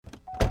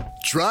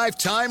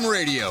DriveTime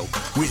Radio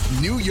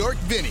with New York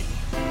Vinnie.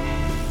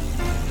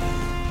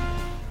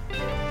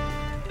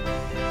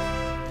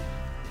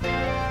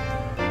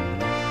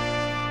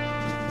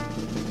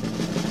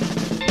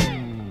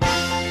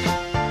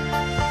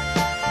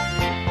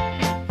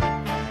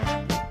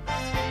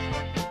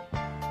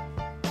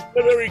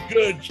 A very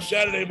good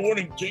Saturday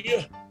morning to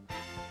you.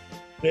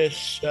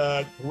 This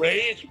gray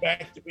is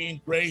back to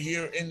being gray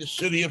here in the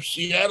city of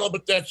Seattle,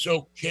 but that's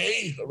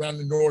okay. Around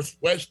the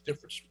Northwest,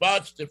 different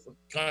spots, different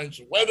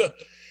kinds of weather.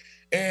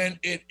 And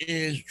it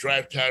is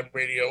Drive Time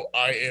Radio.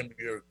 I am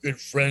your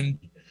good friend,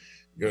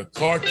 your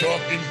car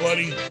talking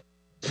buddy,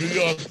 New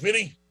York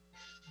Vinnie.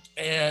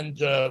 And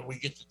we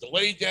get the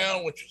delay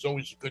down, which is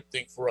always a good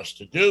thing for us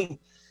to do.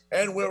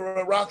 And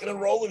we're rocking and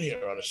rolling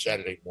here on a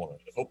Saturday morning.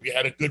 I hope you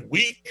had a good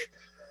week.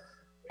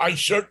 I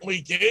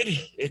certainly did.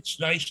 It's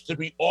nice to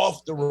be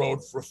off the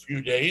road for a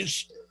few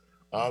days.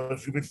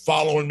 If you've been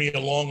following me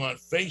along on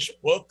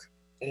Facebook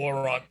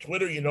or on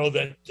Twitter, you know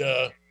that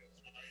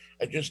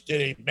I just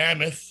did a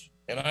mammoth,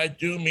 and I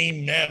do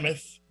mean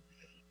mammoth,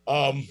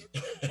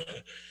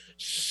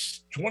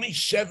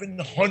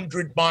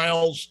 2,700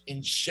 miles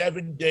in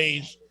 7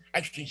 days,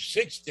 actually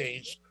 6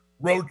 days,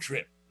 road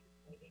trip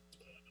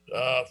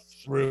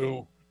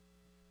through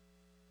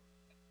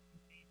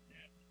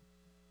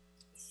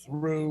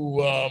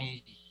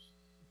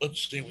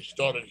let's see, we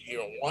started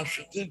here in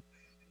Washington,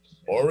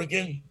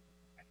 Oregon,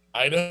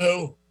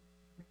 Idaho,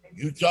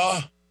 Utah,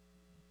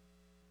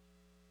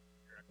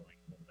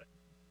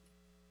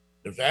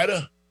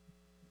 Nevada,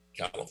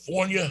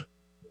 California,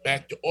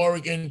 back to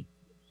Oregon,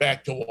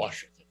 back to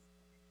Washington.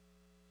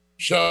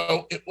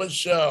 So it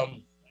was a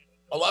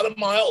lot of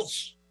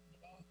miles,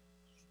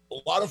 a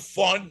lot of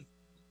fun.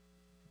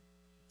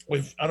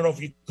 I don't know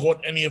if you caught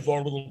any of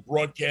our little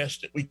broadcasts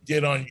that we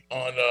did on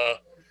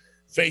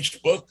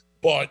Facebook,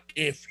 but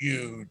if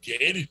you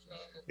did,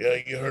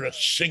 you heard us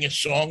sing a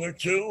song or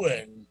two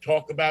and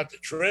talk about the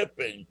trip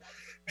and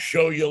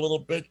show you a little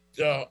bit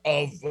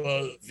of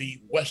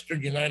the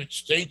Western United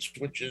States,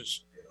 which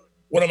is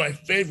one of my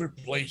favorite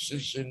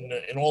places in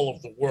all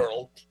of the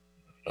world.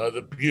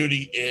 The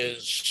beauty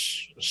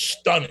is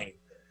stunning.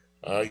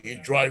 You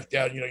drive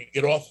down, you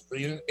get off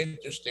the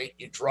interstate,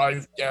 you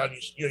drive down,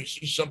 you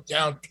see some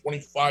town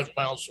 25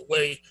 miles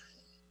away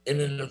in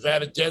the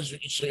Nevada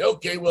desert. You say,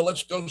 okay, well,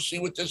 let's go see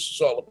what this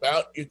is all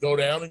about. You go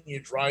down and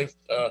you drive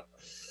to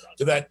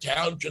that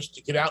town just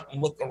to get out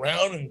and look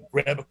around and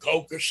grab a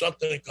Coke or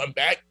something and come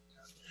back.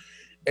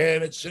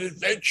 And it's an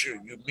adventure.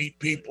 You meet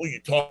people, you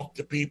talk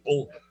to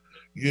people,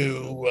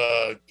 you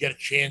get a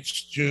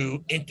chance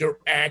to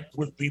interact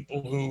with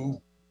people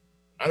who,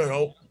 I don't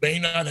know, may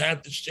not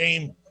have the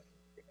same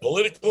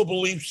political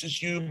beliefs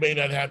as you, may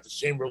not have the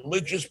same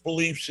religious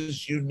beliefs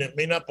as you,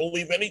 may not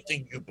believe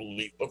anything you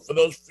believe. But for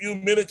those few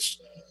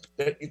minutes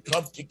that you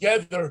come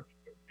together,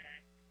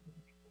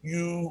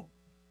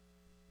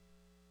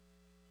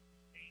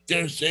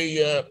 there's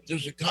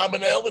a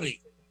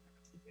commonality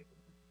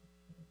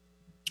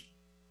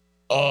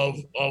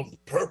of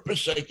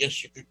purpose, I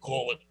guess you could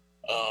call it.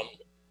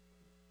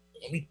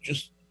 Let me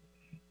just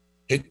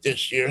hit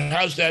this here.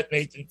 How's that,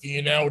 Nathan? Can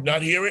you now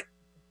not hear it?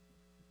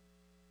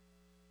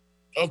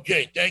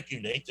 Okay, thank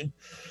you, Nathan.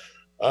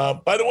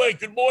 By the way,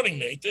 good morning,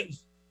 Nathan.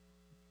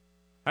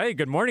 Hey,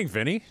 good morning,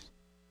 Vinny.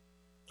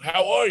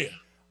 How are you?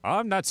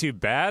 I'm not too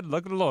bad.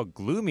 Looking a little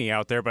gloomy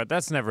out there, but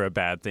that's never a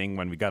bad thing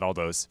when we got all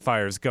those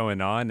fires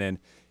going on, and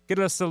get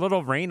us a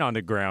little rain on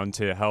the ground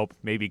to help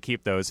maybe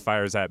keep those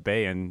fires at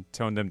bay and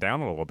tone them down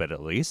a little bit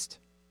at least.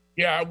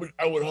 Yeah,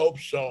 I would hope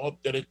so.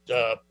 Hope that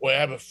I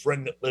have a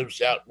friend that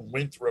lives out in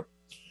Winthrop,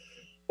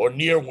 or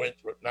near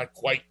Winthrop, not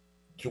quite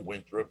to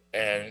Winthrop,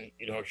 and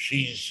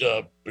she's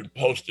been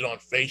posted on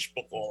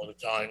Facebook all the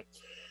time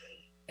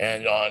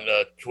and on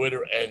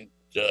Twitter, and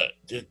the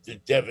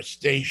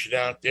devastation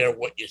out there,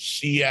 what you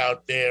see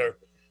out there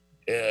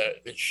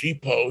that she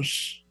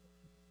posts,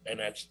 and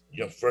that's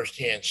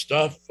firsthand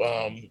stuff,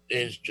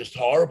 is just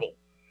horrible.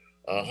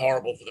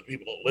 Horrible for the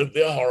people that live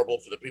there, horrible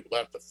for the people that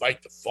have to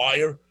fight the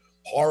fire,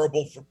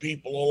 horrible for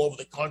people all over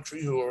the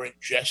country who are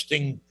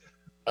ingesting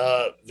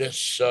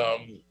this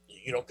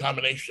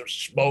combination of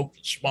smoke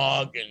and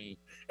smog and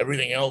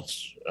everything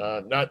else.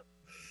 Not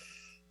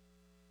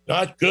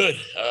good.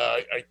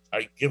 I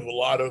give a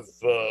lot of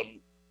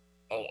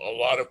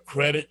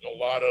credit and a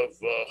lot of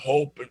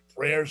hope and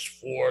prayers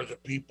for the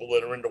people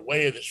that are in the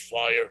way of this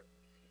fire,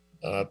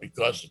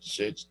 because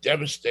it's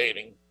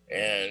devastating,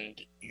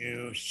 and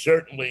you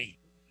certainly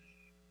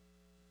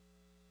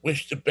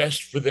wish the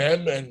best for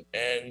them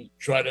and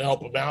try to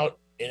help them out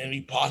in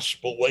any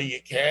possible way you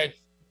can.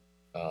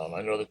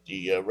 I know that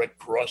the Red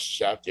Cross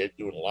is out there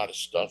doing a lot of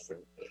stuff,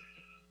 and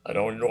I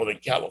know in Northern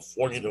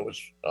California there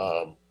was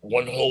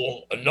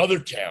another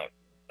town.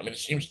 I mean, it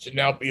seems to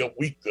now be a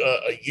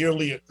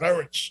yearly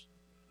occurrence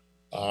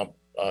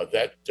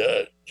that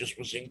just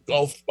was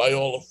engulfed by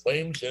all the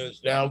flames and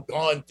is now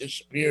gone,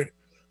 disappeared.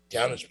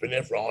 Town has been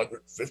there for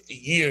 150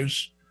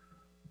 years,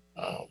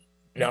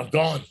 now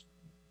gone.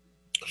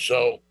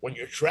 So when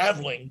you're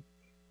traveling,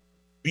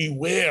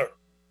 beware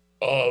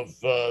of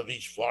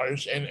these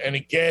fires. And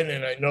again,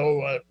 and I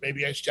know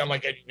maybe I sound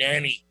like a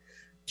nanny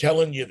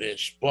telling you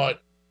this,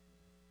 but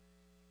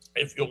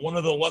if you're one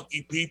of the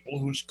lucky people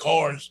whose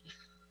cars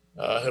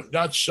have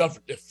not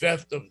suffered the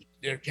theft of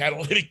their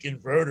catalytic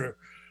converter,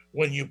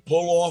 when you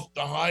pull off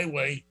the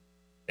highway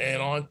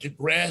and onto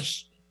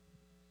grass,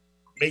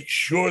 make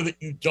sure that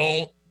you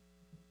don't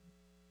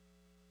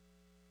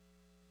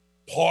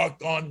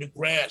park on the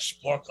grass,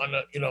 park on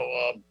the,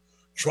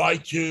 try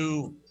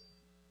to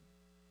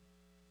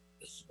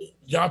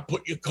not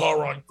put your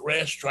car on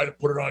grass, try to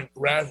put it on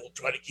gravel,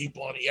 try to keep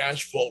on the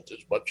asphalt as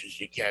much as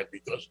you can,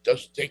 because it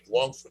doesn't take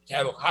long for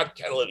hot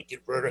catalytic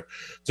converter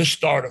to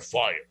start a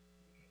fire.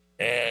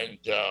 And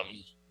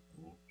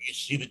you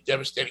see the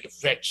devastating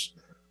effects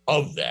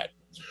of that.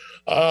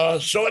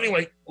 So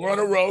anyway, we're on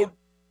the road.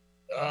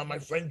 My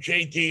friend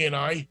JD and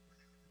I,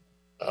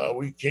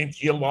 we came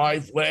to you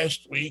live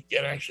last week,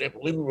 and actually I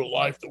believe we were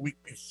live the week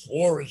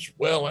before as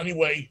well.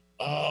 Anyway,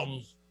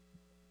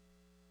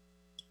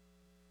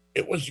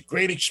 it was a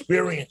great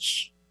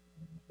experience.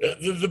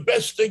 The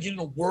best thing in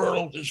the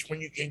world is when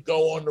you can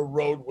go on the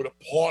road with a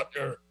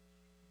partner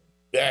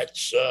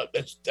that's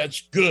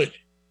good.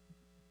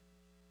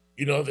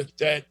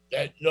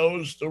 That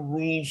knows the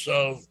rules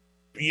of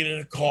being in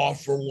a car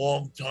for a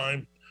long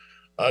time,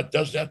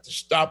 doesn't have to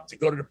stop to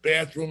go to the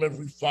bathroom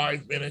every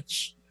 5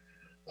 minutes,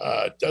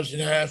 doesn't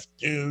have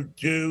to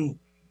do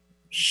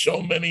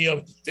so many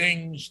of the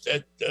things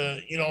that,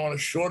 on a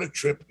shorter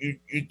trip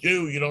you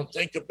do, you don't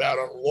think about.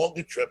 On a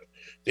longer trip,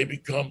 they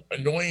become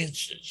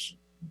annoyances.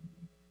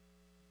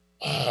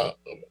 I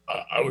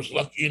was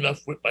lucky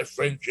enough with my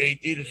friend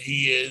JD that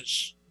he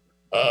is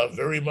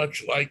very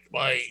much like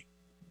my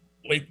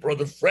late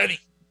brother Freddie,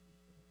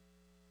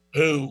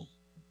 who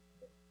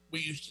we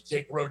used to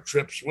take road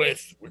trips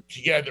with. We're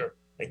together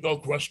and go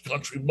cross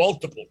country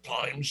multiple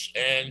times.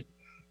 And,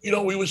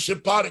 we were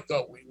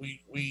simpatico.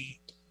 We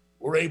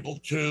were able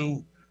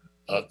to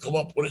come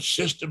up with a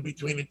system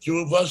between the two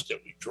of us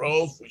that we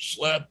drove, we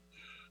slept,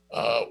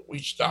 we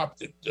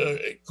stopped at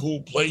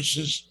cool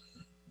places.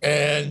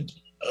 And,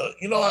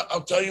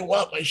 I'll tell you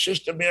what, my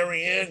sister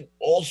Mary Ann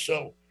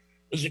also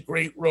is a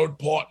great road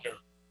partner.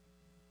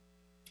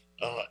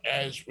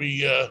 As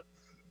we,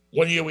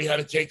 one year we had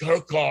to take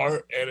her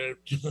car, and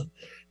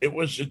it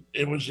was a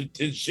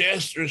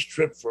disastrous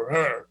trip for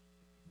her.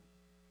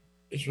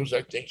 This was,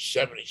 I think,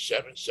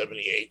 77,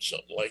 78,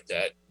 something like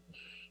that,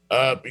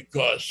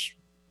 because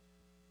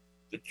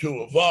the two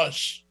of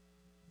us,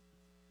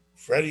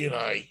 Freddie and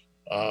I,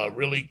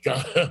 really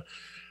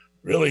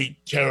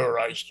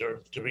terrorized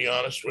her, to be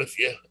honest with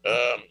you,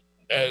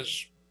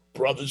 as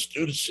brothers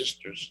do to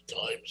sisters at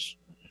times.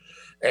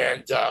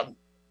 And,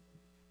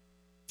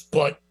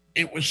 but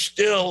it was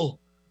still,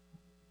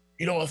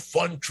 a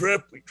fun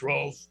trip. We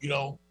drove,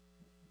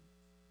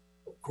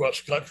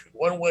 cross country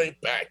one way,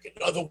 back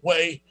another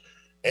way,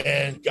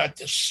 and got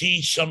to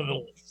see some of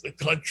the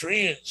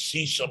country and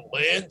see some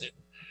land and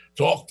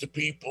talk to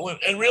people.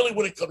 And really,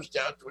 when it comes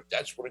down to it,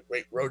 that's what a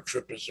great road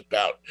trip is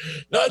about.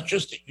 Not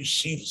just that you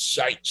see the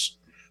sights,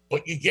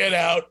 but you get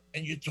out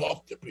and you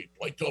talk to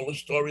people. I told a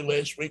story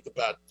last week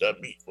about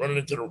me running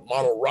into the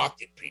model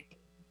rocket people.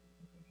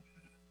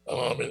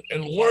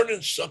 And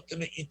learning something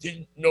that you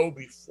didn't know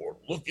before,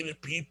 looking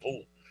at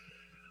people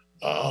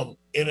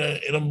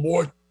in a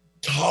more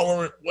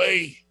tolerant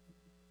way,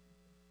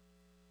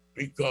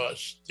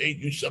 because they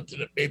do something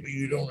that maybe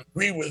you don't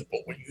agree with,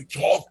 but when you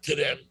talk to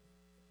them,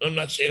 I'm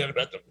not saying that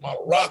about the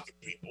model rocket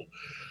people,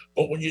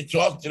 but when you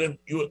talk to them,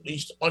 you at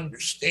least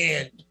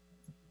understand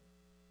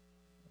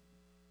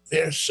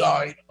their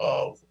side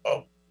of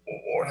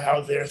or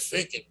how they're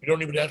thinking. You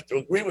don't even have to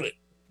agree with it.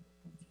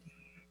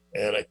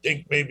 And I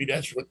think maybe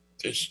that's what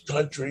this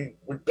country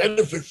would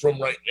benefit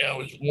from right now,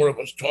 is more of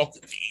us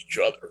talking to each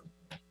other.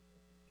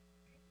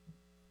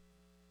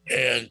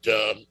 And,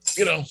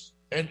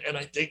 and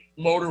I think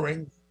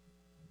motoring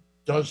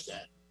does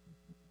that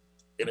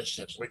in a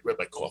sense. Let me grab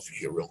my coffee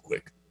here real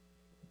quick.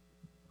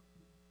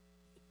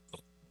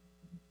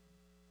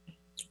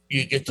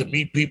 You get to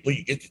meet people,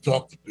 you get to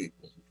talk to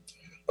people.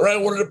 All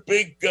right, one of the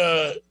big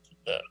there's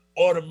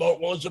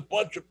a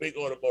bunch of big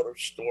automotive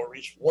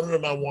stories. One of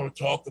them I want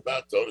to talk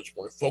about, though, that I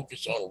want to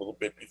focus on a little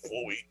bit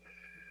before we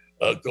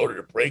go to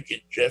the break.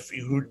 And Jeff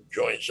Ehoodin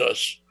joins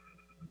us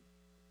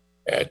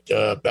at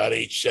about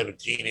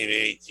 8:17,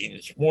 8:18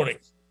 this morning.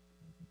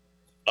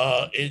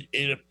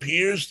 It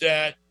appears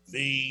that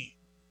the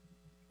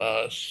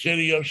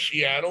city of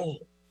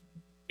Seattle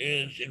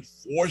is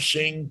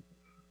enforcing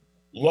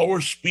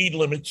lower speed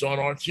limits on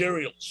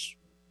arterials.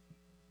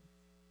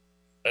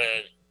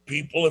 And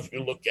people, if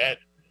you look at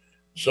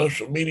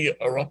social media,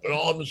 are up in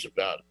arms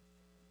about it.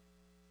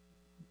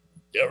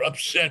 They're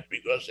upset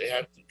because they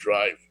have to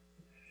drive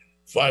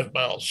 5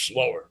 miles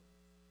slower.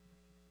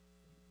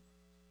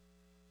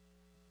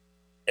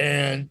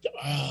 And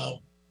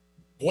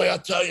boy, I'll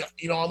tell you,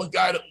 I'm a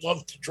guy that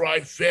loves to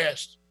drive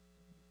fast.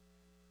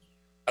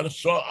 I'm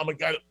a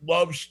guy that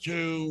loves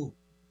to,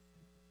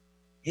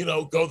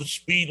 go the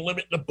speed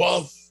limit and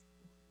above.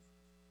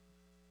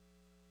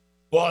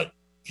 But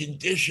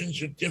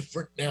conditions are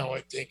different now.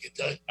 I think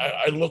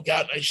I look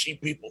out and I see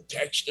people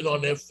texting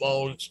on their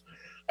phones.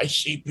 I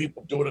see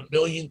people doing a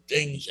million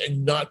things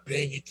and not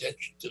paying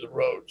attention to the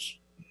roads.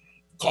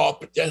 Car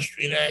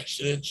pedestrian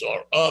accidents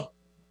are up.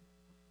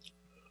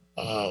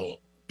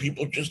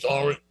 People just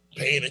aren't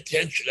paying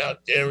attention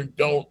out there and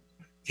don't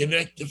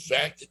connect the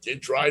fact that they're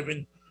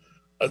driving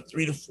a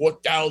 3,000 to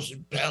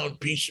 4,000 pound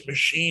piece of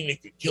machine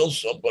that could kill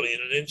somebody in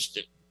an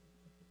instant.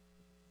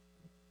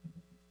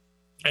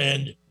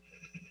 And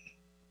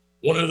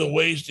one of the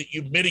ways that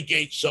you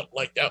mitigate something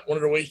like that, one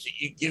of the ways that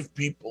you give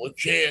people a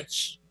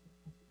chance,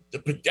 the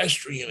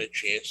pedestrian a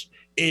chance,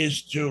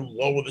 is to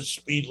lower the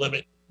speed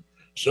limit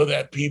so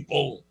that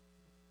people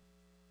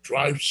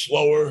drive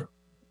slower,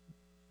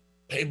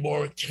 pay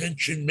more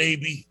attention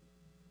maybe.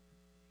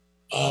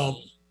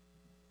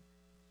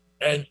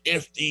 And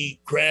if the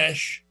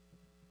crash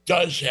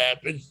does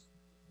happen,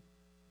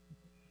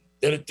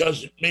 then it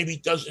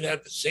doesn't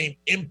have the same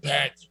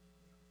impact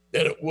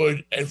that it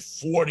would at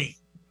 40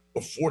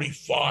 or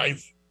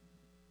 45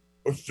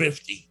 or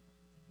 50.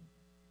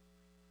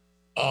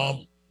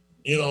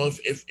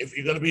 If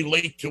you're going to be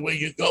late to where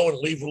you're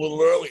going, leave a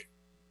little early.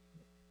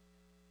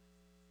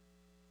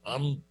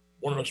 I'm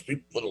one of those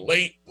people that are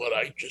late, but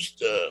I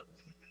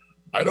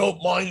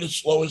don't mind the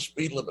slower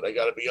speed limit. I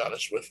got to be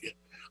honest with you.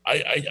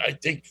 I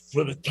think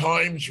for the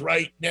times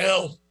right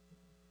now,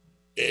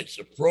 it's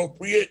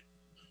appropriate.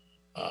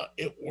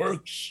 It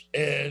works,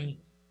 and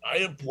I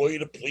implore you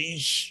to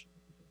please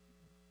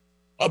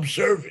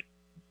observe it.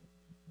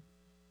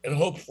 And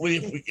hopefully,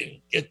 if we can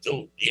get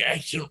the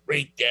accident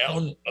rate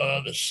down,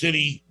 the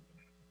city,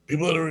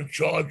 people that are in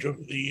charge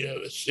of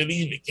the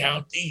city and the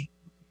county,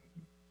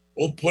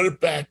 will put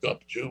it back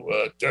up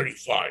to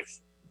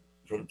 35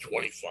 from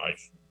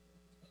 25.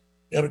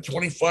 They have a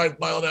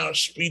 25-mile-an-hour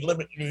speed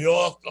limit in New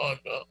York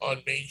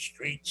on main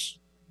streets.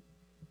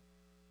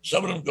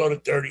 Some of them go to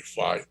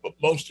 35, but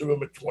most of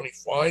them are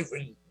 25,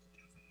 and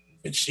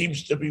it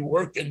seems to be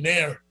working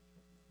there.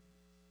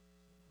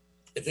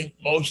 I think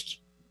most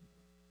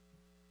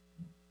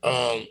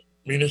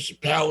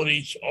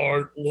municipalities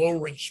are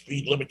lowering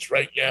speed limits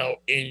right now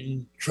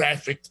in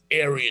trafficked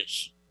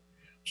areas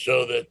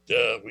so that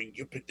we can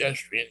give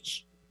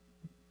pedestrians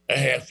a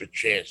half a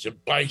chance,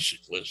 and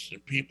bicyclists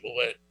and people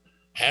that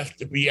have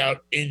to be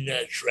out in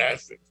that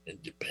traffic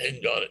and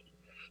depend on it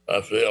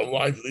for their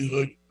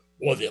livelihood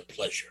or their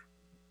pleasure.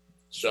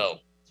 So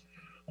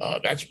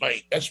that's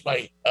my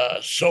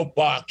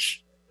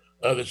soapbox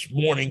this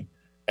morning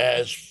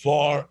as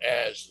far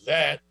as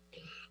that.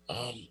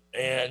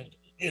 And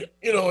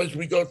as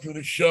we go through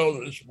the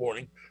show this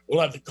morning,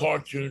 we'll have the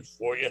cartoon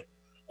for you.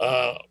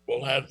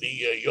 We'll have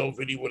the Yo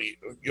Vinnie, what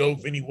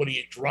are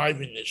you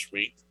driving this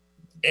week?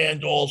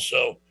 And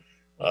also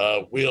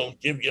we'll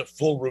give you a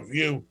full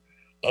review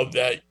of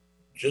that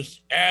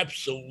just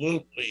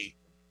absolutely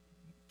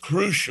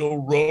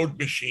crucial road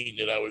machine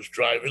that I was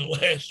driving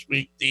last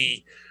week,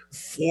 the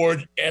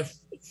Ford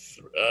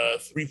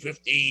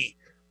F-350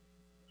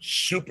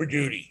 Super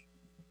Duty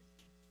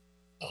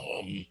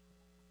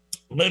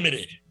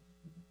Limited.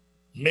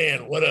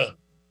 Man, what a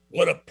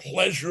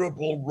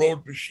pleasurable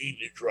road machine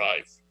to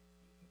drive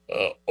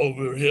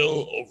over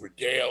hill, over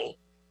dale,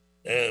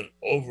 and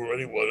over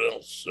anyone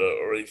else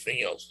or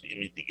anything else that you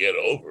need to get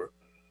over.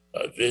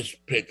 This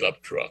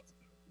pickup truck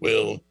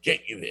will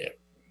get you there.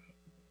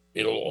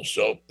 It'll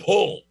also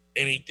pull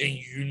anything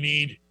you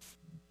need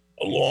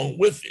along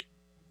with it,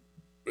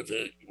 with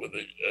a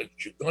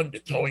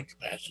Hyundai towing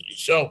capacity.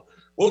 So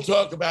we'll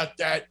talk about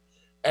that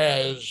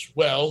as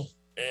well,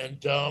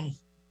 and a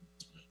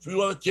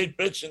few other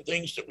tidbits and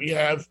things that we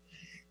have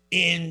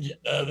in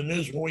the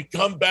news. When we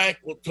come back,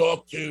 we'll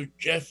talk to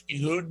Jeff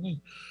Ehoodin,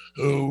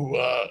 who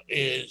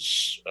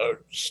is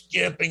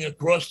scamping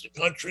across the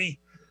country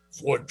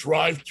for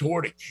Drive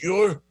Toward a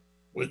Cure,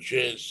 which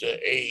is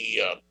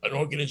an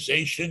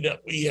organization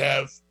that we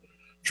have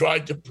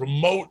tried to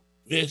promote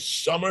this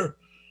summer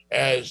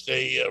as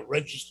they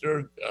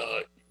register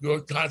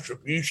your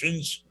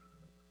contributions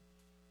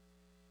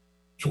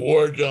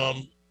toward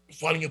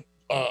finding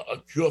a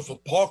cure for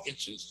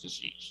Parkinson's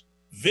disease.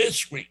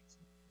 This week,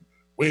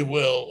 we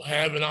will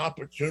have an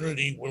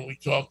opportunity when we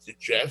talk to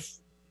Jeff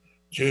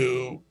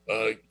to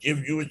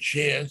give you a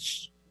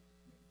chance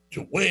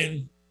to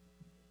win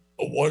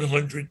a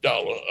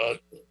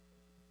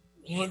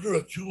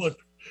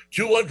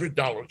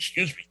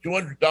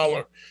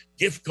 $100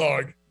 gift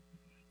card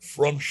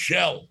from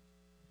Shell.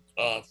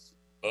 The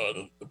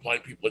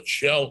fine people at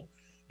Shell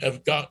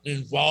have gotten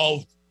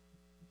involved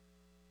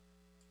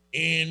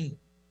in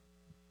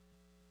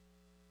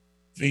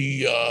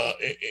the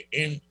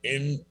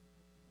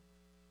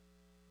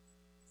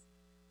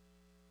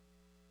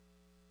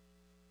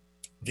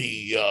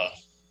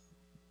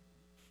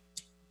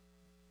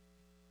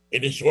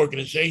in this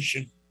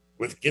organization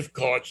with gift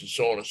cards and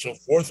so on and so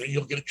forth, and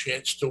you'll get a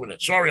chance to win it.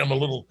 Sorry, I'm a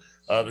little,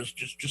 there's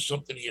just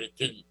something here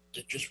that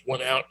just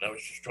went out, and I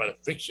was just trying to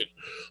fix it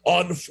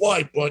on the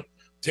fly. But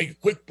take a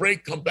quick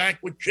break, come back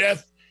with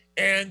Jeff,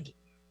 and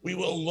we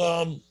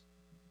will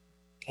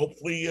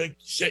hopefully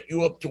set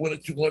you up to win a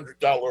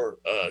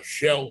 $200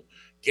 Shell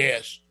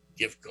gas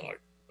gift card.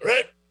 All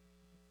right?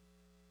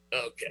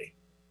 Okay.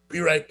 Be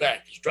right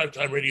back. It's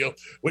DriveTime Radio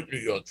with New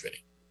York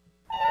Vinnie.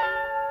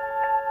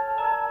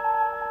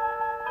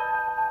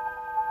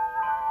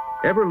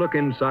 Ever look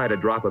inside a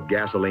drop of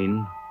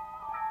gasoline?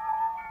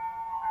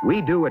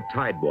 We do at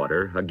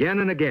Tidewater again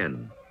and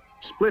again,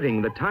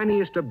 splitting the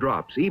tiniest of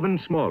drops even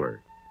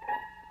smaller,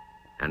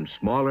 and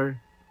smaller,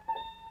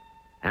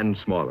 and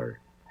smaller.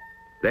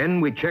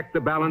 Then we check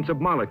the balance of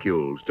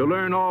molecules to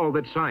learn all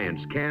that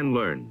science can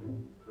learn.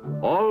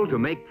 All to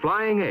make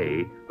Flying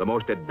A the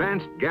most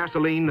advanced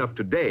gasoline of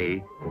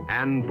today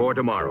and for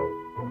tomorrow.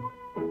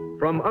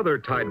 From other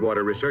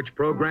Tidewater research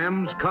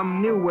programs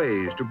come new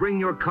ways to bring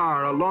your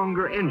car a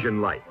longer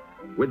engine life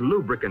with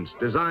lubricants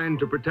designed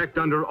to protect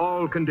under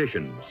all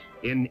conditions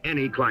in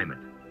any climate.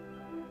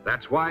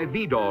 That's why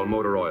Vidal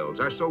motor oils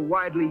are so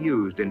widely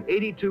used in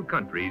 82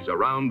 countries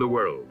around the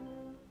world.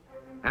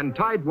 And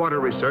Tidewater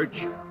research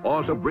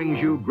also brings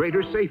you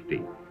greater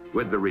safety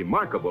with the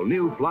remarkable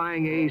new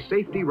Flying A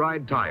Safety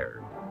Ride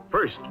tire.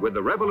 First with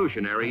the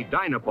revolutionary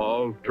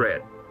Dynapol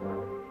tread.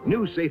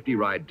 New Safety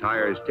Ride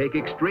tires take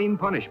extreme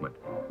punishment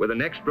with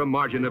an extra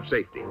margin of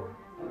safety.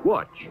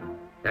 Watch.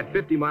 At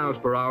 50 miles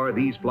per hour,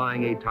 these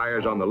Flying A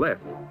tires on the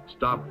left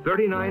stop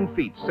 39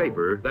 feet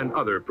safer than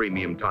other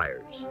premium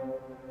tires.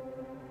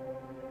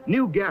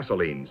 New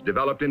gasolines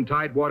developed in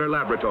Tidewater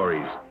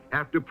laboratories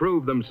have to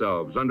prove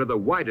themselves under the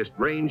widest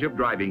range of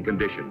driving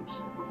conditions.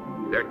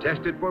 They're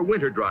tested for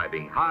winter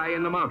driving high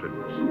in the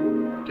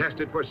mountains,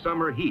 tested for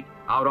summer heat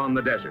out on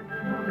the desert,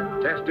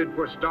 tested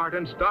for start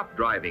and stop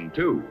driving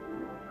too.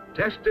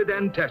 Tested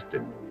and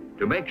tested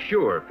to make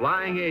sure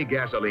Flying A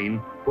gasoline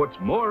puts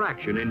more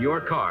action in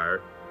your car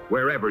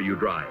wherever you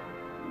drive.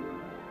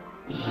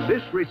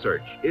 This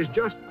research is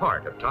just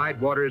part of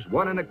Tidewater's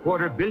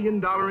 $1.25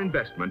 billion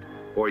investment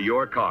for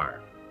your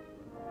car.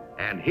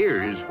 And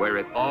here's where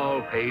it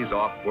all pays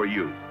off for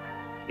you.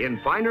 In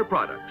finer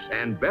products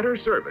and better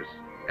service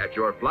at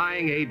your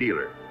Flying A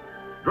dealer.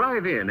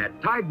 Drive in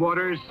at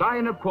Tidewater's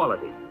sign of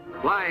quality,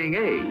 Flying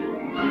A.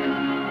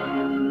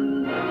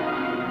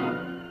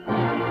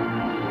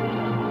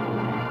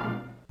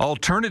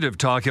 Alternative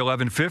Talk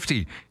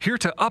 1150, here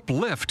to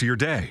uplift your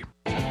day.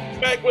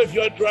 Back with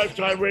you on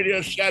DriveTime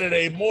Radio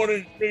Saturday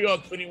morning. New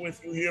York Vinnie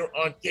with you here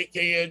on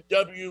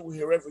KKNW. We're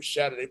here every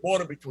Saturday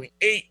morning between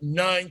 8 and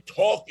 9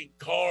 talking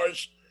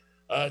cars,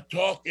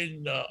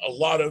 talking a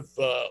lot of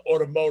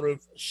automotive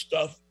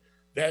stuff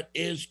that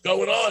is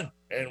going on.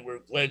 And we're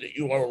glad that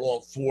you are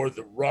along for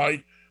the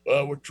ride.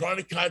 We're trying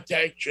to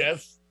contact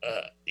Jeff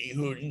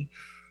Ehoodin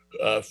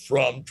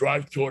from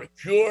Drive Toward a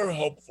Cure.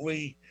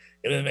 Hopefully,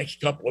 in the next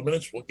couple of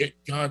minutes, we'll get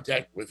in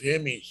contact with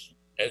him. He's,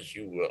 as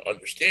you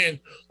understand,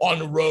 on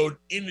the road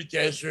in the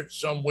desert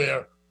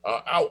somewhere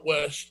out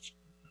west.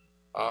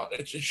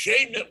 It's a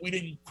shame that we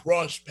didn't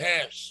cross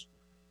paths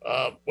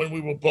when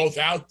we were both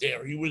out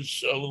there. He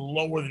was a little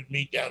lower than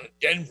me down in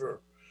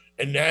Denver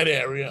in that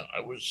area. I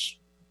was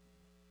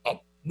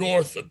up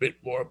north a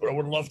bit more, but I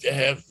would love to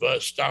have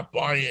stopped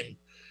by and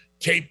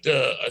taped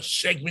a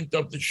segment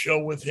of the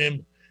show with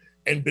him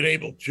and been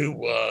able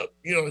to,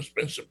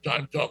 spend some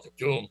time talking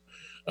to him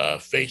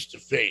face to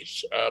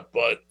face.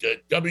 But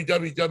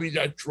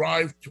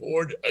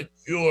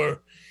www.drivetowardacure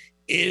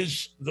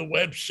is the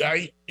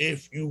website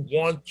if you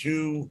want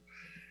to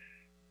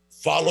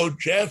follow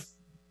Jeff,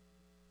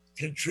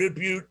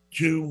 contribute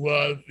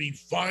to the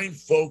fine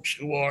folks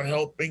who are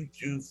helping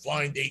to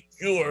find a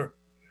cure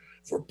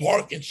for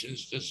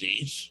Parkinson's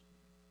disease,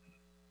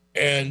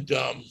 and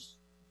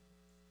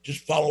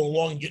just follow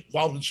along and get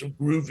involved in some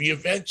groovy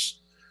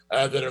events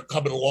that are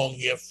coming along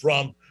here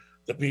from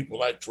the people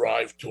that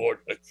Drive Toward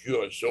a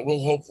Cure. So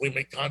we'll hopefully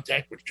make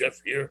contact with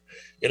Jeff here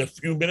in a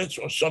few minutes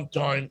or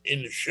sometime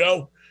in the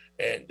show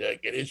and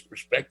get his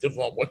perspective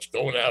on what's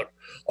going out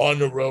on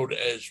the road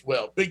as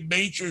well. Big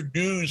major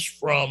news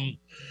from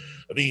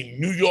the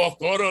New York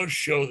Auto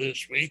Show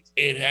this week.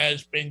 It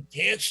has been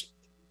canceled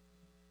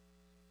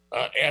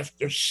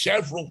after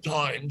several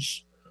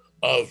times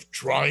of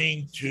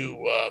trying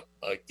to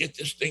get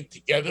this thing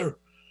together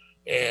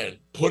and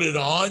put it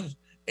on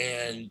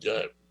and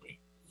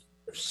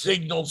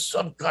signal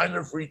some kind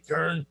of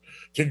return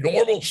to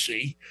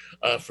normalcy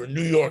for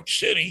New York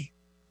City.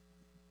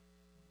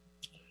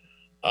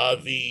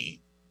 The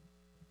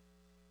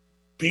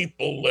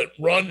people that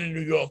run the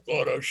New York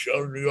Auto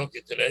Show, New York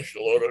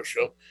International Auto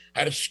Show,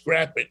 had to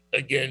scrap it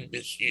again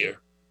this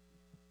year.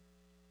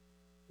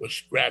 It was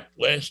scrapped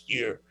last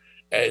year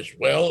as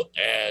well,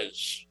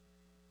 as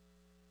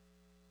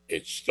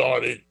it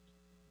started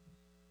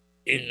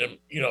in the,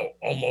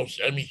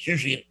 it's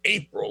usually in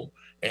April.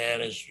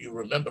 And as you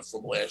remember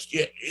from last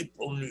year,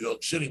 April in New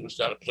York City was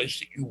not a place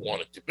that you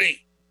wanted to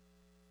be.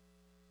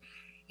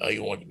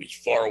 You wanted to be as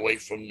far away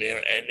from there,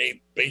 and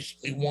they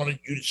basically wanted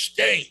you to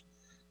stay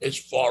as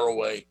far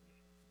away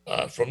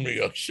from New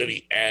York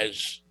City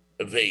as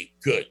they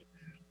could.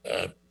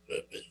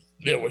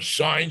 There were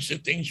signs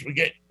that things were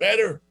getting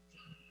better,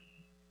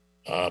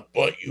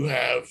 but you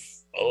have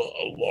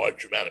a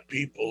large amount of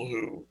people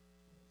who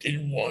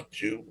didn't want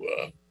to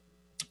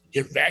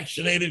get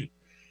vaccinated,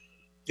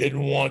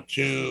 didn't want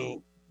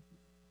to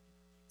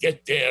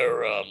get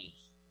their,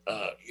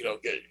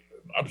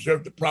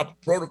 observe the proper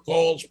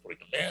protocols, putting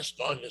a mask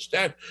on, this,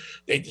 that.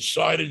 They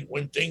decided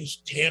when things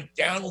tamped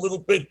down a little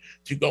bit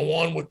to go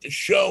on with the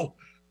show.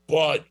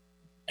 But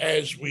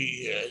as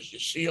you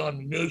see on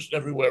the news and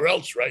everywhere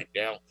else right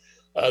now,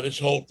 this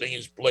whole thing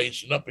is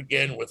blazing up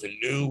again with a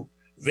new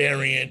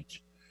variant,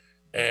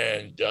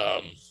 and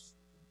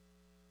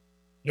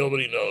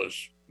nobody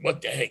knows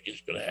what the heck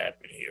is going to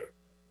happen here.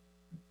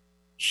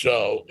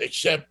 So,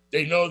 except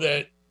they know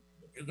that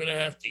you're going to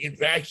have to get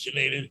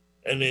vaccinated,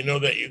 and they know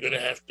that you're going to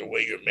have to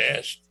wear your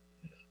mask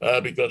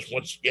because,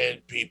 once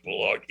again,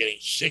 people are getting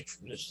sick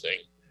from this thing,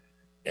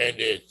 and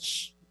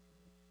it's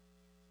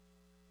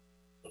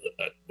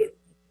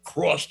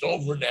crossed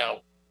over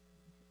now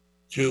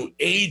to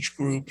age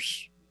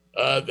groups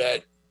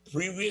that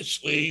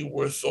previously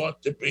were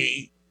thought to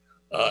be,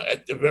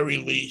 at the very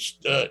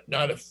least,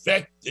 not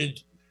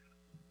affected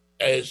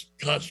as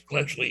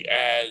consequentially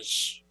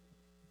as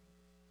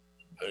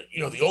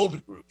the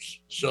older groups.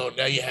 So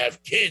now you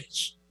have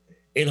kids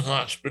in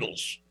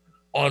hospitals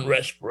on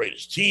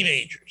respirators,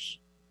 teenagers.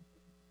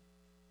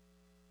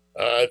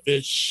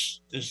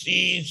 This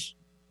disease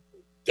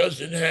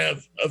doesn't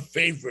have a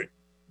favorite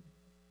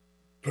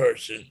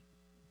person.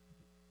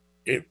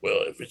 It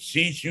will, if it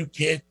sees you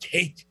can't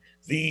take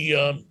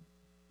the,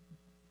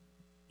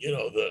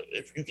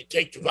 if you can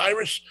take the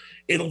virus,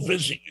 it'll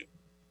visit you.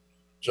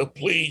 So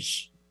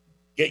please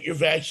get your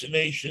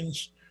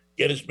vaccinations.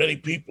 Get as many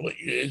people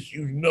as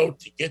you know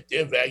to get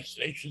their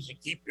vaccinations,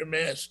 and keep your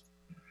mask.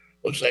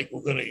 Looks like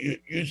we're going to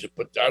use it,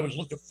 but I was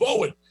looking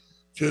forward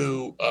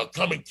to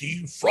coming to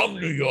you from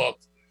New York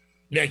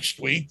next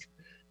week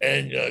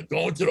and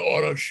going to the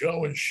auto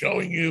show and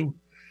showing you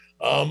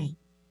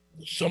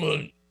some of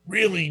the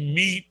really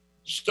neat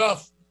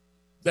stuff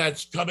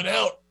that's coming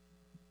out,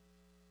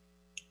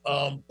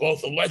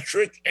 both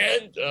electric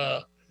and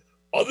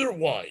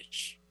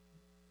otherwise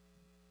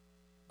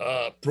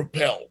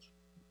propelled.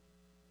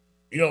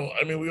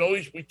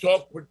 We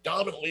talk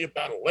predominantly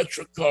about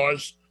electric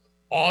cars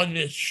on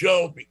this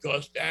show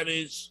because that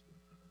is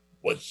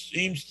what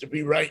seems to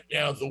be right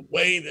now the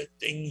way that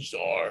things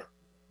are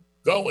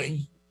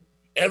going.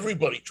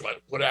 Everybody trying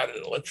to put out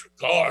an electric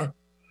car.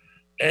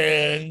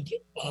 And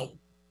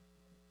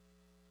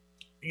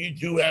you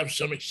do have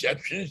some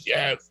exceptions. You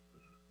have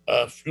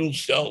fuel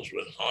cells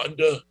with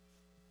Honda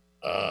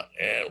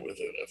and with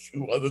a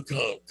few other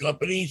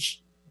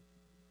companies.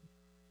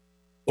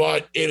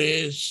 But it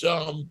is...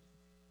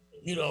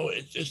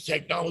 it's just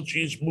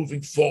technology is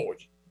moving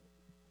forward,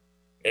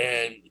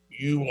 and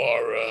you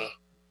are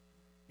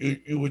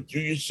you would do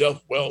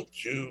yourself well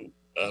to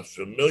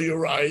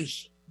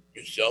familiarize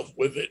yourself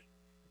with it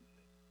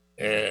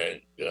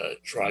and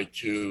try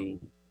to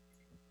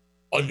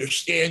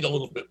understand a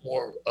little bit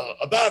more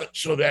about it,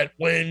 so that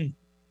when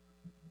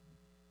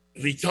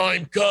the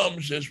time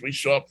comes, as we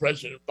saw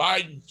President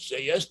Biden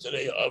say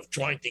yesterday, of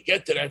trying to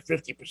get to that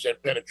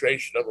 50%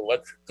 penetration of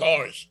electric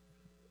cars,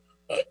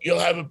 you'll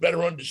have a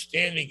better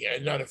understanding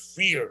and not a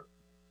fear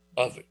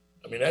of it.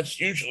 That's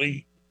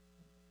usually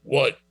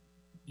what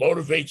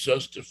motivates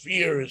us to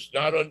fear, is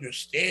not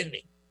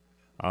understanding.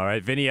 All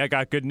right, Vinny, I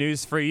got good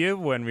news for you.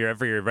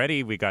 Whenever you're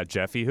ready, we got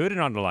Jeff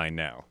Ehoodin on the line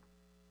now.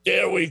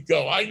 There we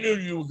go. I knew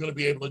you were going to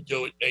be able to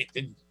do it,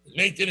 Nathan.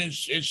 Nathan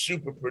is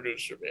super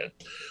producer, man.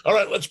 All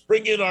right, let's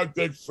bring in our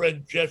good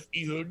friend Jeff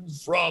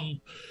Ehoodin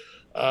from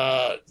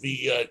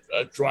the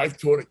Drive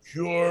Toward a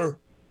Cure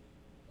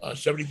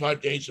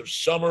 75 Days of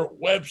Summer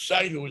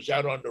website, who is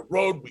out on the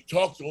road. We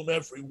talk to him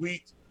every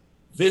week.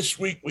 This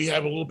week, we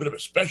have a little bit of a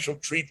special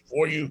treat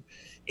for you,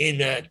 in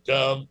that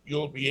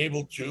you'll be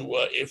able to,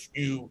 if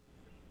you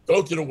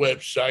go to the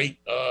website,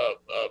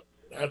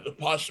 have the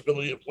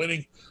possibility of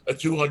winning a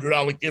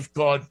 $200 gift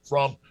card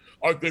from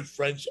our good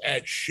friends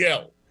at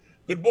Shell.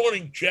 Good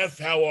morning, Jeff.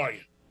 How are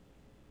you?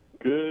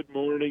 Good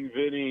morning,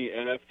 Vinny.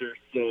 After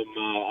some,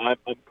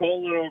 I'm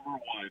calling over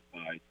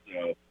Wi-Fi,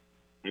 so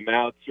I'm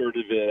out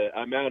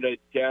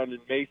down in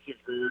Mesa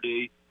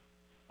Verde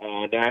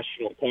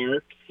National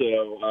Park.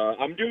 So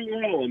I'm doing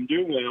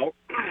well.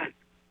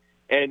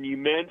 And you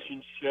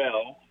mentioned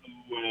Shell,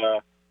 who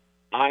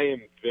I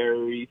am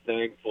very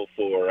thankful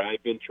for.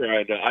 I've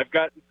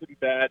gotten some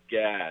bad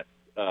gas,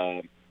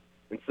 and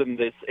some of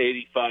this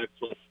 85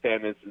 plus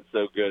 10 isn't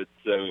so good.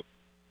 So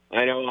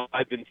I know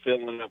I've been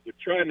filling up with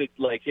trying to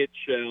hit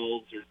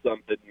Shells or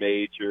something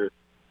major,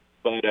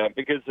 but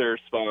because they're a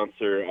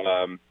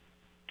sponsor,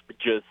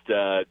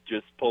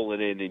 just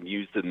pulling in and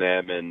using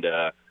them and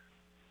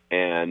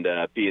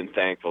being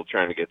thankful,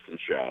 trying to get some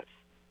shots.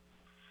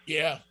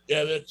 Yeah,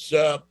 that's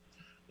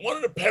one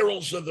of the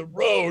perils of the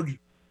road.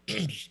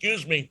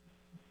 Excuse me,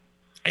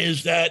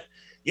 is that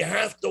you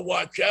have to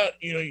watch out.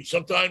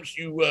 Sometimes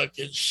you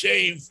can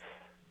save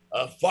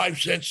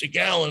 5 cents a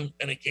gallon,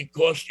 and it can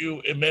cost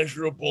you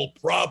immeasurable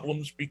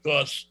problems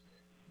because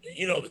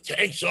the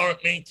tanks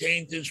aren't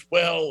maintained as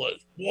well,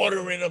 as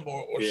water in them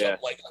or something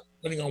like that.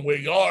 depending on where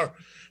you are.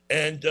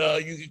 And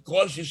you can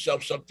cause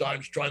yourself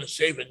sometimes trying to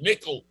save a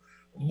nickel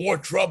more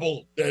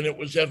trouble than it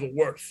was ever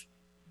worth.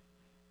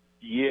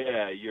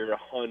 Yeah, you're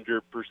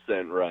 100%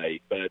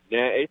 right. But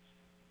now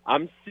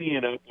I'm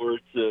seeing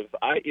upwards of,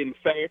 in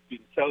fact, in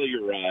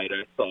Telluride,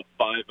 I saw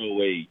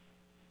 508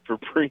 for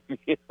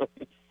premium.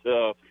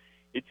 So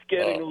it's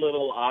getting a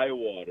little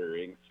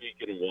eye-watering,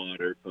 speaking of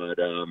water. But,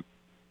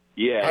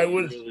 yeah. I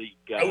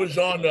was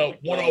on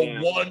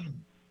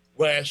 101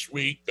 last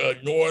week,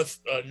 north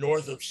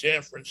of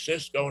San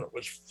Francisco, and it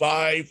was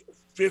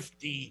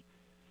 $5.50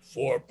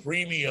 for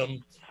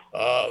premium,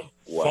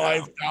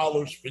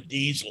 $5 for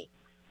diesel.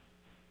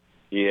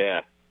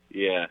 Yeah.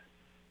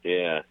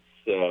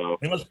 So,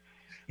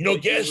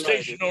 gas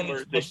station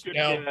owners must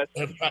now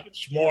have gotten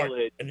smart,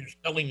 and they're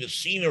selling the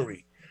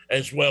scenery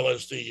as well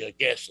as the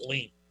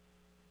gasoline.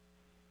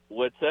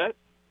 What's that?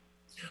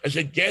 I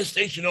said gas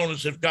station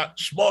owners have gotten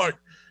smart,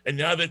 and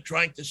now they're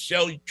trying to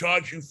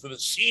charge you for the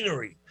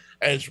scenery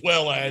as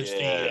well as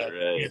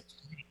right.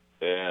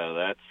 Yeah,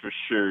 that's for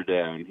sure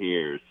down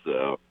here.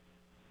 So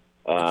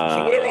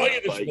where are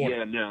you this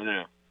morning? Yeah,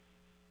 no.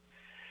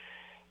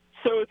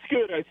 So it's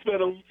good. I spent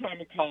a little time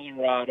in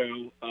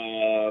Colorado.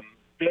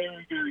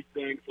 Very, very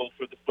thankful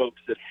for the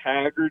folks at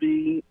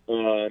Haggerty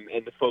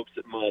and the folks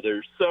at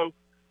Mothers. So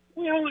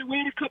we had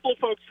a couple of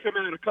folks come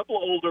out, a couple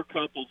of older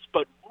couples,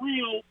 but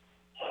real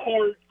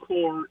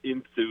hardcore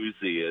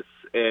enthusiasts.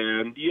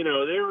 And,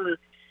 they were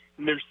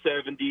in their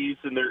 70s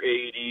and their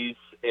 80s,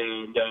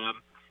 and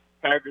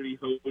Haggerty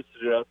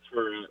hosted us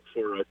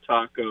for a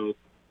taco,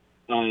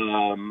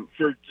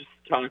 for just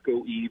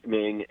taco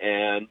evening.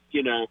 And,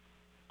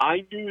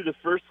 I knew the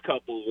first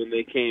couple when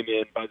they came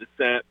in by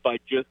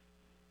just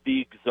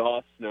the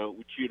exhaust note,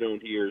 which you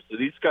don't hear. So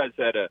these guys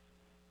had a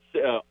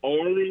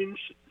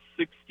orange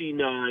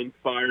 69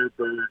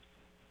 Firebird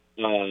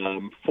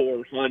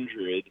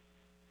 400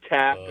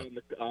 tack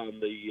on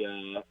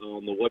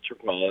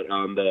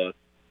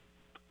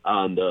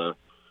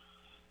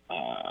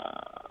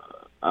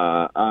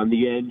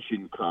the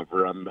engine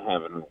cover. I'm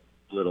having a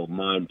little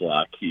mind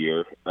block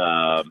here,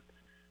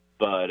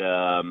 but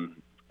on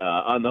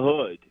the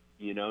hood.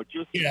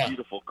 Just a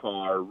beautiful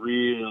car,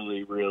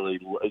 really, really,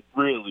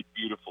 really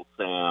beautiful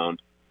sound.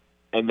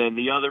 And then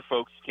the other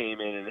folks came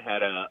in and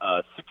had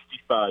a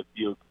 65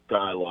 Buick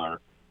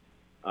Skylark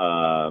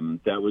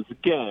that was,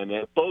 again,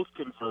 both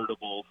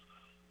convertibles,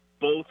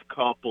 both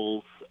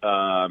couples,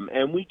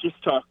 and we just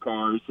talked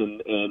cars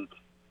and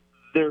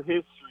their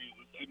history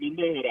was,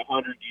 they had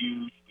 100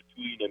 years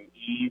between them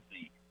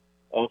easy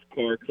of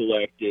car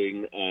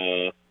collecting,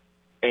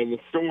 and the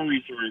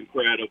stories were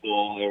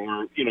incredible, and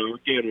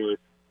we're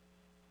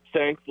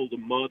thankful to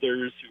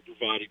Mothers who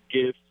provided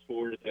gifts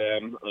for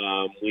them.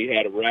 We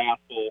had a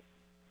raffle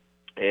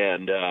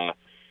and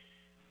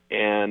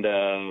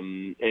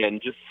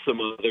just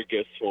some other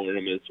gifts for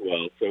them as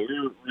well. So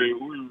we're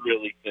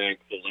really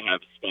thankful to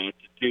have a spot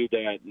to do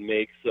that and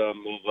make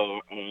some of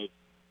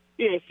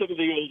some of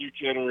the older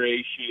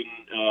generation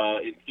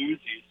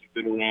enthusiasts who've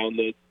been around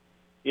this.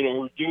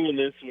 We're doing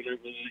this when it was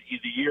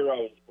the year I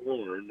was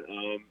born,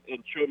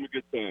 and show them a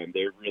good time.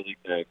 They're really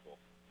thankful.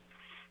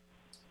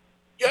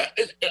 Yeah,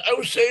 I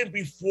was saying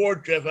before,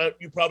 Jeff,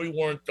 you probably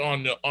weren't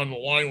on the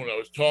line when I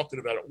was talking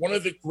about it. One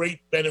of the great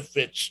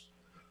benefits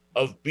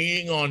of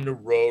being on the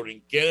road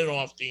and getting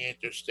off the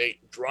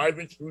interstate and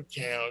driving through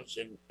towns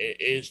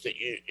is that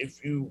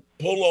if you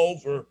pull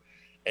over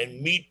and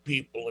meet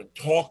people and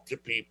talk to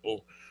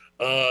people,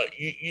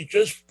 you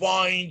just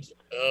find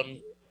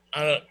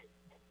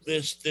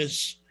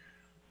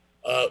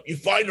you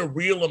find a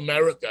real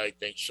America, I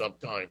think,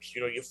 sometimes.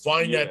 You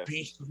find that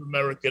piece of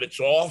America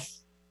that's off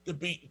the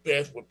beaten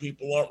path where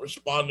people aren't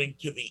responding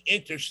to the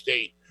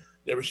interstate.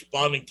 They're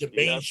responding to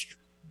Main Street.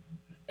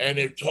 And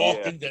they're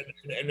talking,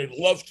 and they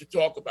love to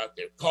talk about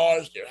their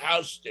cars, their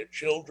house, their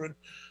children.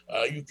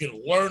 You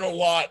can learn a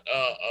lot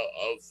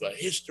of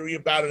history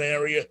about an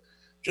area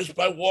just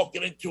by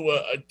walking into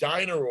a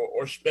diner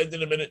or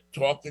spending a minute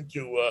talking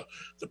to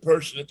the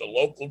person at the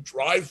local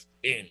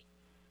drive-in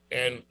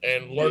and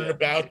learn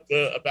about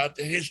the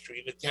history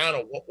of the town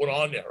and what went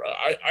on there.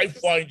 I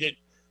find it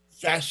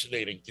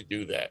fascinating to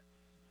do that.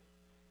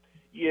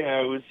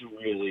 Yeah, it was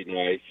really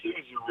nice. It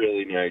was a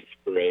really nice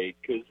break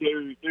because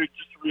they're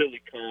just really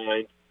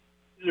kind.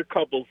 These are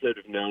couples that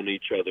have known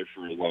each other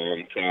for a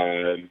long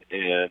time,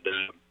 and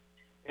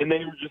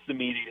they were just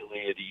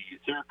immediately at ease.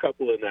 There are a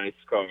couple of nice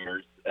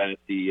cars at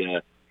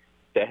the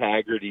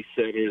Haggerty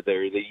Center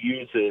there. They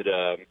use it.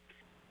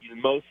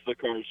 Most of the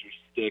cars are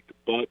stick,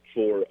 but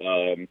for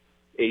a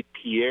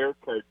Pierre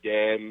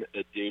Cardin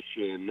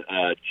edition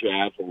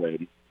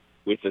Javelin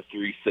with a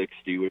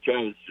 360, which I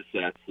was just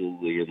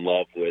absolutely in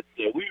love with.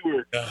 So we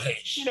were,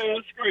 nice.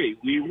 It's great.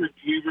 We were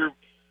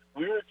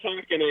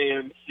talking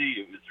AMC.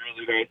 It was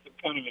really nice. I'm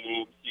kind of an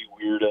AMC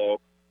weirdo,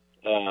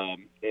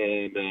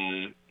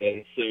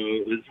 and so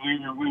it was.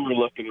 We were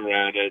looking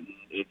around it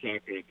and talking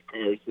about the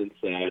cars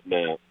inside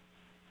now.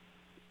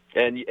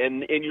 And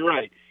you're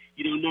right.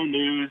 No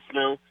news,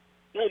 no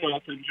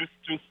nothing.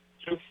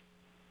 Just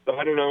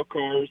I don't know,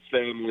 cars,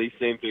 family,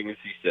 same thing as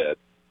he said.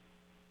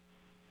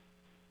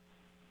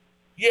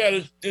 Yeah,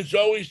 there's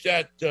always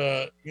that,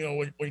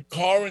 when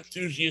car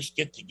enthusiasts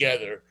get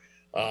together,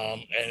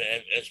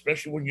 and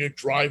especially when you're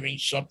driving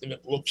something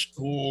that looks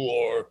cool,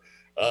 or,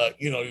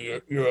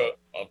 you're a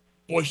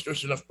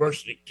boisterous enough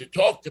person to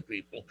talk to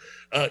people,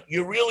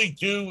 you really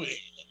do,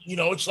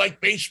 it's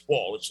like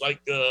baseball. It's like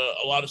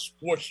a lot of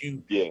sports.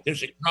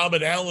 There's a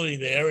commonality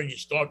there, and you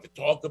start to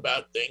talk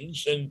about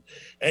things, and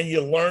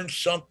you learn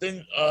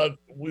something.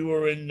 We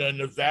were in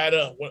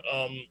Nevada,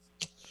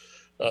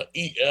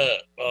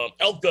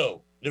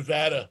 Elko,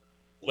 Nevada,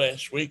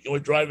 last week, and we're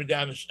driving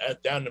down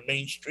the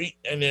main street,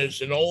 and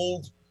there's an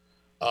old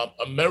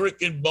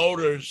American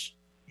Motors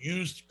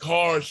used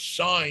cars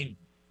sign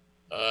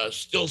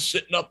still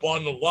sitting up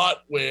on the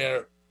lot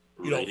where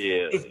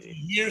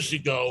 50 years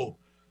ago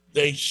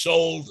they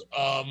sold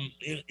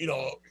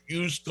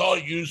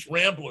used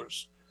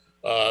Ramblers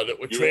that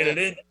were traded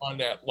in on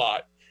that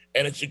lot.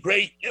 And it's a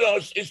great,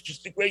 it's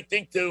just a great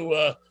thing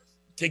to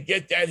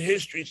get that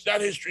history. It's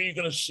not history you're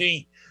going to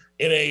see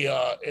in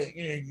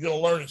you're going to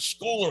learn in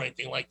school or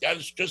anything like that.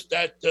 It's just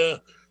that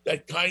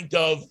kind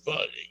of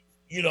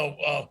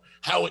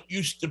how it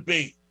used to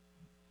be.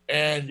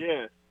 And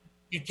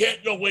you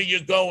can't know where you're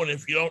going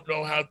if you don't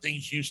know how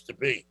things used to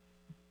be.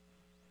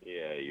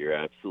 Yeah, you're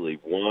absolutely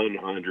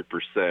 100%.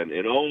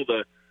 And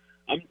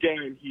I'm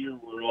down here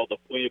where all the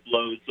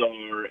pueblos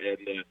are,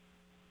 and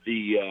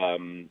the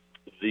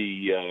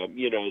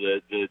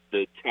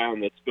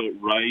town that's built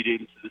right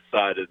into the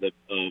side of the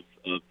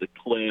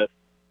cliff,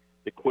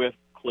 the cliff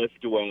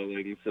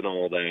dwellings and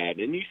all that.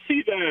 And you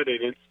see that,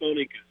 and it's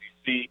funny because you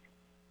see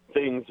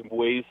things,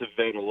 ways of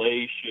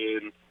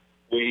ventilation,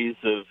 ways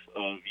of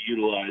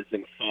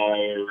utilizing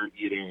fire, and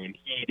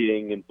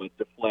heating, and but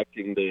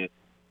deflecting the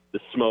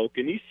smoke,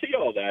 and you see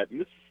all that, and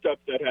this is stuff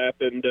that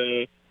happened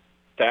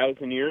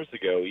 1,000 years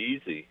ago,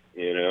 easy,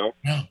 Yeah.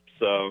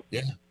 So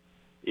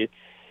it's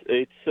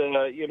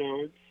I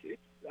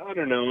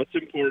don't know, it's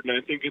important.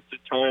 I think it's a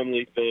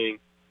timely thing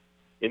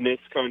in this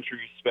country,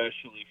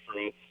 especially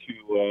for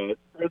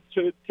us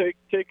to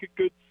take a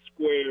good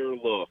square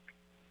look,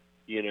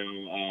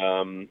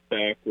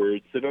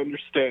 backwards and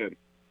understand.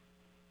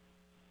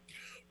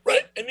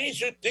 Right, and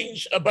these are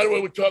things, by the way,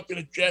 we're talking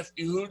to Jeff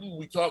Ehoodin.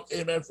 We talk to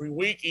him every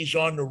week. He's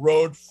on the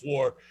road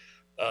for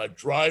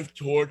Drive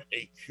Toward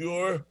a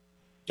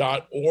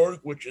Cure.org,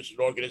 which is an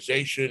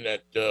organization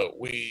that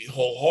we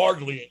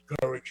wholeheartedly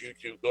encourage you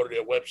to go to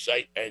their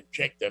website and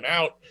check them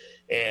out,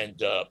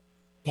 and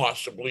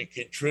possibly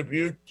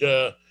contribute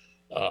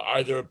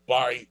either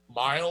by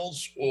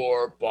miles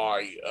or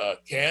by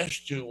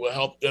cash to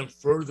help them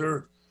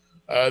further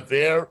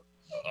their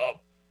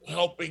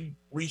helping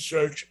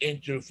research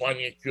into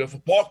finding a cure for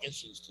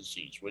Parkinson's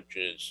disease, which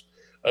is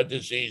a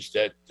disease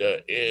that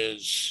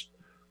is,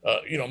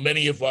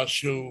 many of us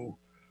who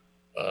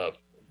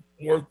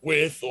work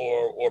with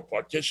or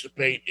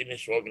participate in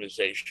this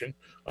organization,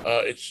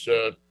 it's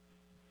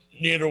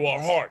near to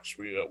our hearts.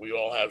 We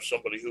all have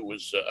somebody who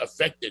was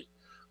affected,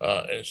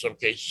 in some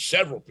cases,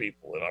 several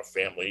people in our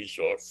families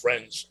or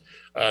friends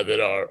that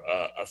are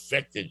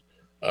affected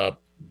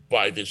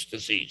by this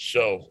disease.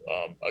 So,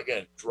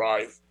 again,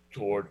 Drive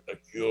Toward a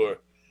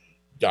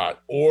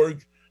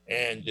Cure.org.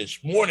 And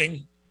this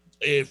morning,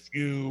 if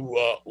you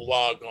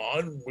log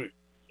on,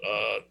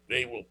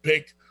 they will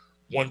pick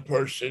one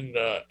person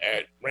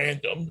at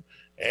random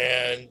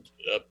and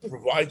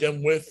provide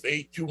them with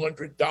a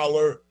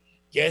 $200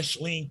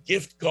 gasoline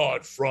gift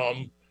card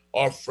from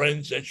our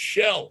friends at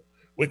Shell,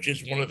 which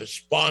is one of the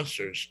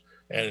sponsors.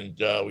 And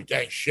we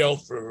thank Shell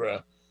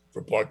for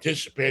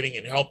participating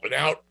and helping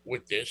out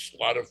with this.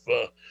 A lot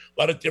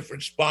of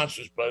different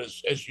sponsors, but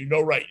as you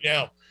know right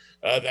now,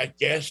 that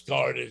gas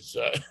card is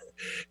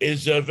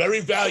very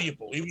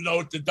valuable, even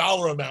though the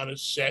dollar amount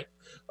is set.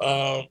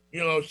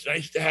 It's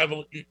nice to have.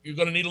 You're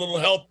going to need a little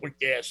help with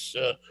gas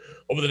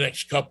over the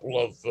next couple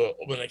of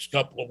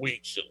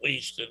weeks at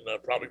least, and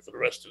probably for the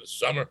rest of the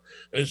summer.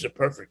 And it's a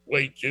perfect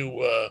way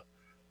to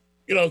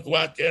go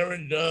out there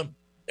and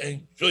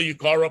fill your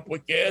car up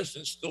with gas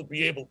and still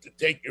be able to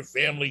take your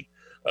family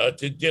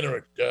to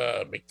dinner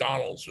at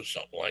McDonald's or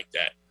something like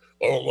that,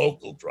 or a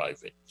local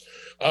drive-in.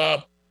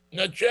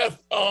 Now, Jeff,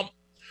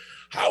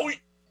 how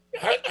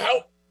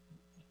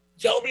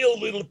tell me a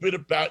little bit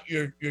about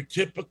your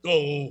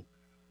typical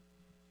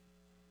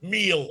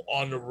meal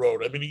on the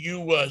road. I mean, are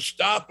you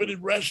stopping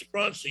in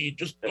restaurants? Are you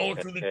just going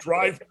through the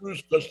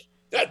drive-thrus? Because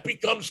that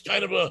becomes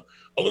kind of a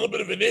little bit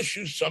of an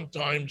issue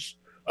sometimes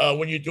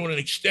when you're doing an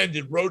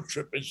extended road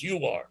trip, as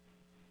you are.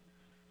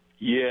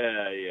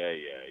 Yeah.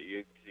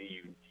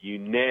 You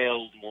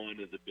nailed one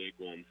of the big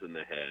ones in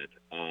the head.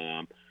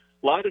 A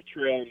lot of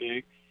trail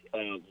mix.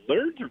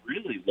 Learned to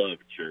really love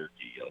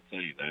jerky. I'll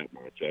tell you that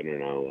much. I don't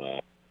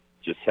know.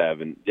 Just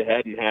hadn't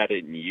had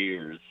it in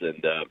years.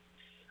 And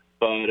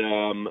but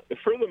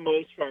for the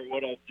most part,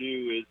 what I'll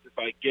do is if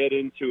I get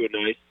into a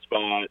nice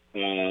spot.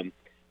 I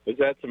was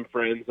at some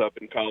friends up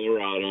in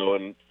Colorado,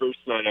 and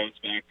first night I was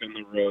back on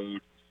the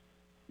road.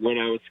 When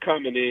I was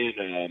coming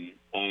in,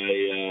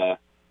 I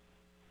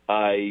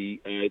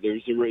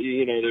there's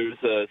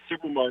a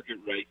supermarket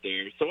right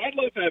there, so I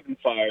love having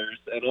fires,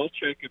 and I'll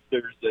check if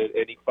there's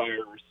any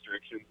fire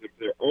restrictions. If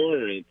there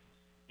aren't,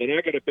 then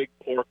I got a big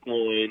pork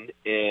loin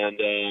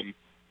and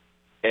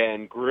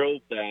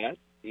grilled that,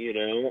 and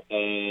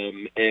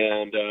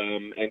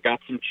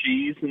got some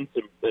cheese and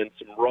some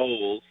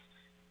rolls,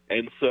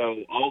 and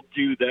so I'll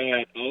do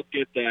that. I'll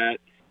get that.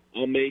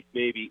 I'll make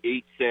maybe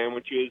 8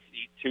 sandwiches,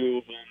 eat 2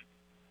 of them,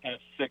 have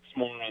 6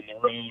 more on the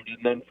road,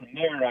 and then from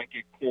there I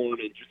get corn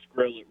and just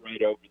grill it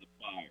right over the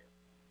fire.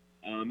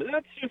 And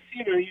that's just,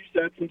 you just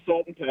add some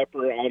salt and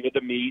pepper onto the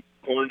meat.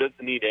 Corn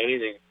doesn't need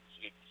anything.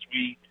 It's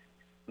sweet,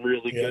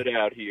 really good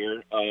out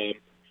here.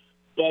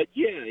 But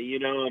yeah,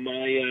 am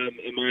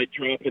I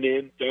dropping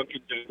in?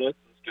 Dunkin' Donuts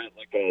has got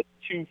like a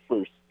 2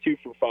 for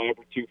 $5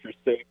 or 2 for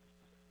 $6,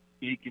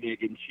 bacon,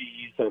 egg, and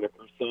cheese on a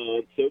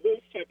croissant. So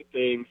those type of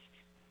things.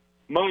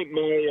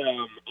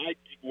 I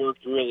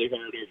worked really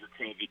hard over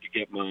COVID to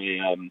get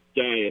my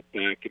diet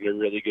back into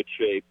really good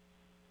shape,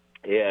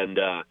 and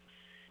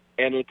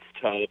it's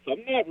tough.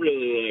 I'm not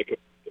really like a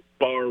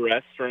bar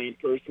restaurant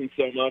person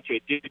so much. I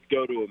did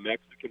go to a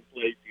Mexican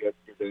place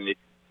yesterday.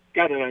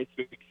 Got a nice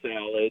big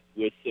salad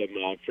with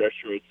some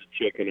fresh roasted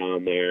chicken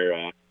on there.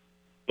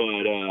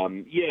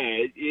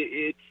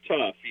 It's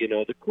tough.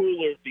 The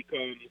cooler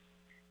becomes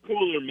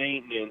cooler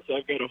maintenance.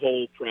 I've got a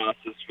whole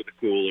process for the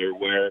cooler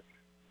where,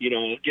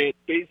 I'll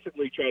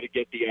try to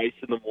get the ice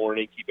in the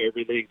morning, keep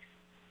everything,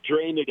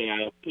 drain it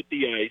out, put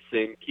the ice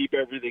in, keep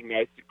everything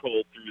nice and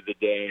cold through the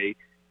day,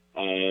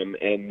 and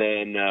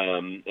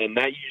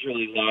that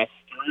usually lasts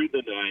through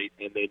the night,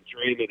 and then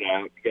drain it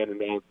out, get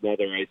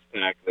another ice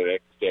pack the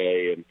next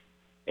day, and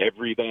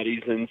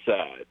everybody's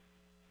inside,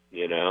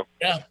 Yeah.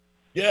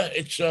 Yeah,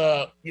 it's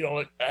I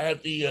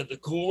have the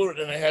cooler, and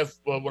then I have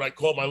what I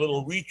call my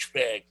little reach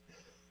bag,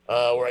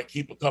 where I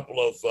keep a couple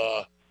of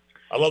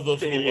I love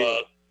those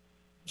little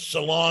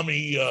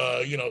salami,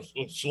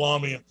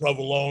 salami and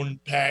provolone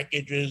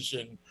packages,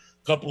 and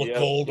a couple of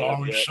cold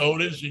orange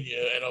sodas,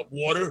 and a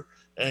water,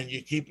 and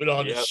you keep it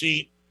on the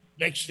seat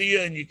next to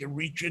you, and you can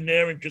reach in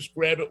there and just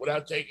grab it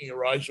without taking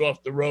your eyes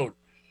off the road.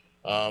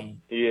 All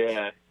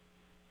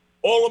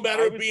a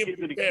matter of being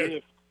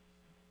prepared.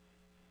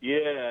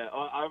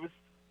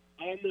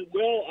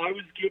 I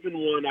was given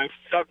one. I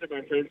stopped at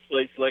my friend's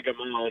place, like I'm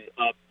on,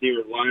 up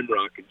near Lime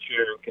Rock in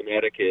Sharon,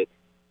 Connecticut,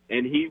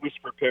 and he was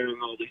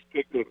preparing all these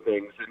picnic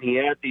things, and he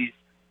had these.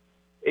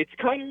 It's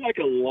kind of like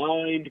a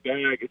lined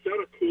bag. It's not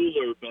a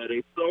cooler, but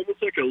it's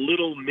almost like a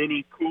little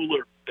mini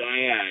cooler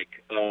bag,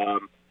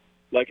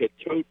 like a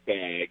tote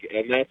bag,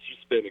 and that's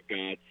just been a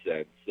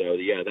godsend. So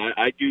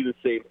I do the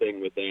same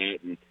thing with that,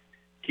 and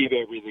keep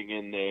everything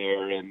in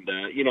there, and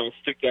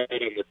stick that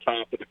on the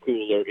top of the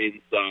cooler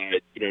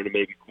inside, to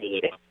maybe cool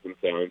it up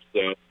sometimes.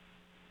 So,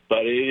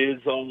 but it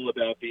is all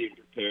about being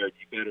prepared.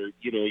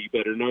 You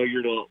better know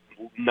your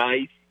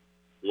knife,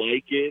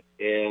 like it,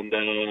 and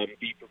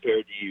be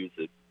prepared to use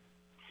it.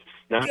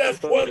 Not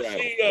Jeff,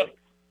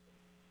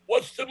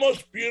 what's the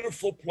most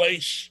beautiful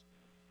place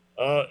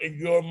in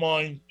your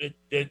mind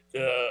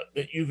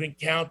that you've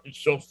encountered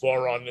so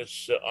far on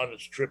this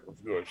trip of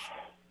yours?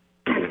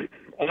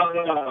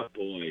 Oh,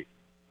 boy.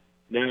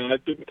 Now,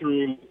 I've been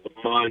through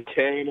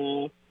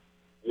Montana,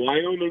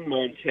 Wyoming,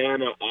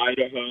 Montana,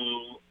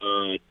 Idaho,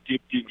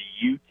 dipped into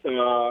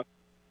Utah,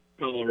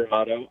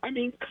 Colorado. I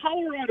mean,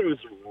 Colorado's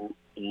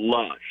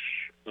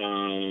lush.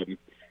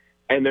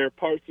 And there are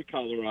parts of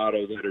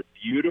Colorado that are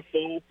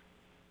beautiful.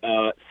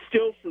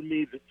 Still, for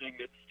me, the thing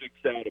that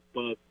sticks out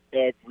above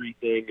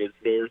everything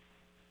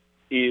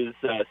is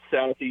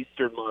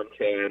southeastern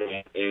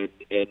Montana and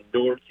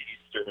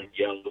northeastern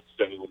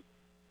Yellowstone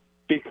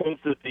because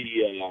of the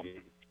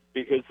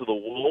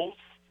wolves.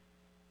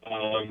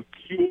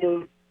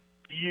 Pure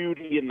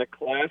beauty in the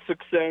classic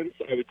sense,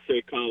 I would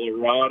say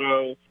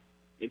Colorado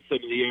and some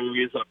of the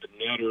areas up in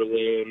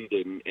Nederland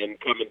and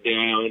coming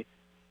down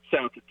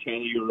south of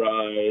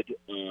Telluride.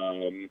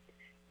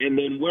 And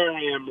then where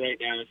I am right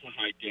now is a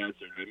high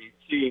desert. I mean,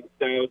 seeing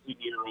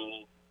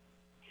 1,000-year-old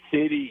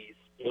cities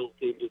built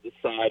into the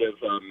side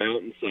of a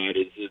mountainside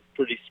is a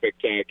pretty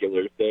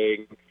spectacular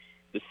thing.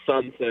 The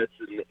sunsets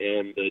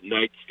and the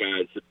night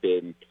skies have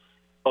been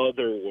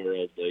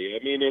otherworldly.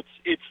 I mean,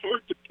 it's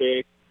hard to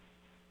pick.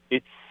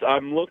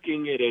 I'm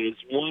looking at it as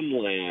one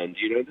land.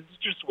 This is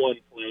just one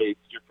place,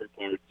 different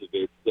parts of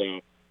it.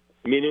 So,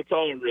 I mean, it's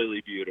all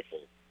really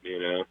beautiful.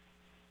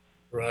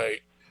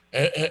 Right.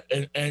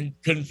 And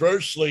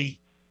conversely,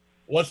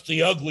 what's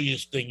the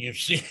ugliest thing you've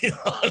seen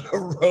on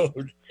the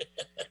road?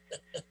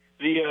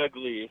 The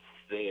ugliest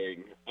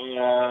thing.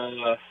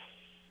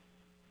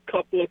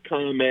 Couple of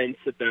comments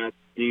about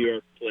New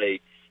York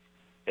plates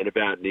and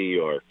about New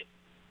York.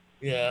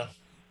 Yeah.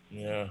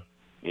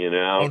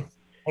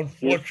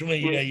 Unfortunately,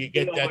 you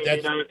get that.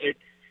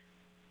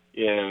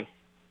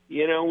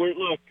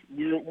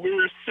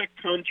 We're a sick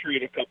country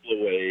in a couple of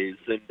ways,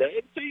 and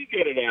so you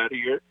get it out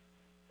here.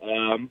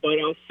 But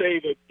I'll say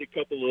that a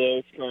couple of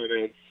those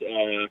comments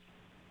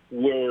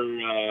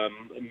were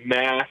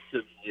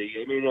massively.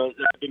 I mean,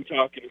 I've been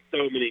talking to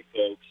so many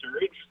folks who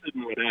are interested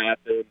in what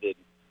happened,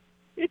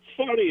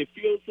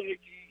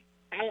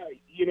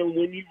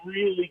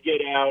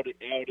 out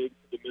into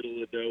the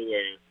middle of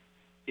nowhere,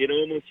 it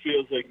almost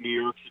feels like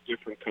New York's a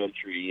different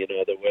country, you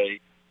know, the way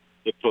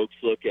the folks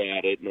look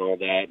at it and all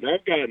that. And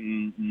I've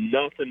gotten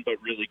nothing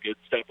but really good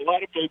stuff. A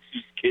lot of folks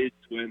whose kids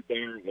went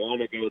there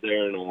want to go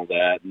there and all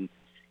that. And,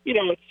 you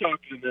know, it's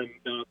talking to them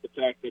about the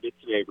fact that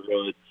it's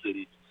neighborhoods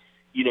and,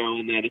 you know,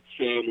 and that it's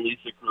families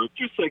that grow up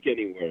just like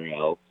anywhere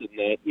else. And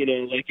that, you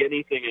know, like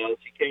anything else,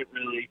 you can't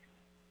really,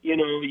 you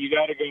know, you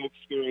got to go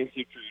experience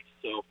it for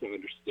yourself to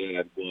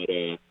understand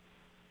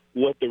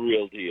what the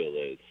real deal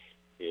is,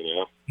 you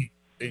know?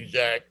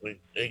 Exactly.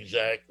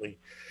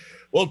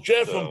 Well,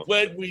 Jeff, So, I'm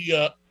glad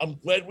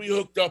we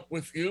hooked up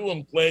with you.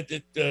 I'm glad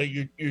that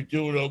you're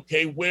doing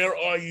okay. Where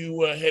are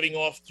you heading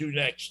off to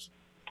next?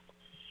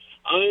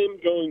 I'm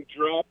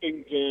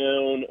dropping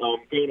down,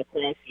 going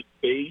across the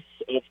base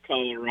of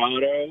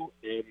Colorado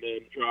and then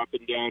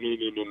dropping down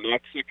into New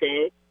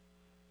Mexico.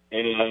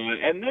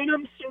 And then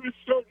I'm sort of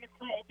starting to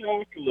crawl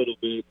back a little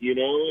bit, you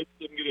know.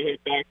 I'm going to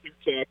head back through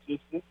Texas.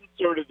 This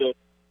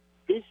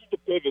is the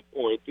pivot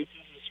point. This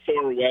is as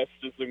far west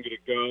as I'm going to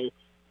go.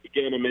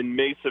 Again, I'm in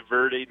Mesa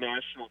Verde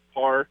National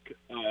Park.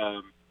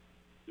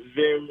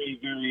 Very,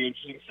 very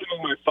interesting.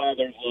 Something my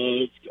father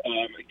loved.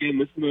 Again,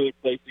 this is another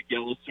place at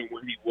Yellowstone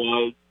where he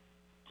was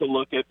to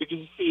look at, because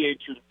you see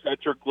ancient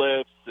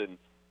petroglyphs and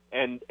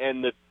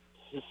the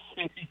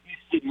cities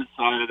in the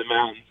side of the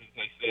mountains, as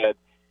I said.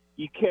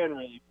 You can't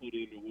really put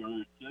into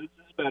words. So this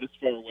is about as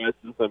far west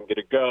as I'm going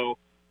to go.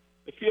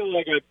 I feel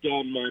like I've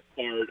done my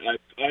part.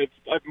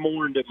 I've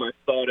mourned him. I've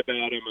thought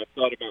about him. I've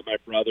thought about my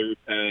brother who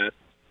passed.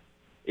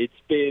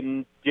 It's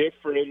been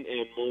different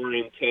and more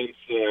intense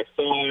than I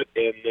thought.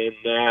 And then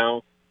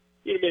now,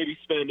 you know, maybe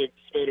spend a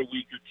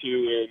week or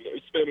two or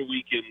spend a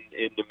week in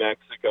New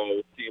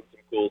Mexico, seeing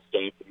some cool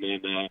stuff, and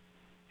then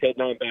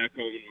heading on back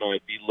home in my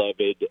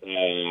beloved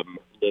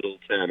little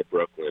town of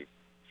Brooklyn.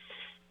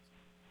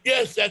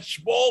 Yes, that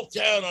small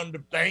town on the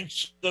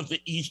banks of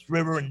the East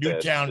River in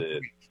Newtown That's it.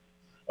 Creek.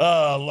 Oh,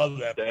 I love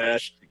that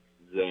That's place.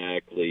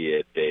 exactly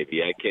it,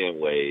 baby. I can't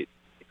wait.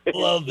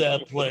 Love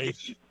that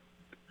place.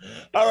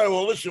 All right,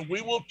 well, listen,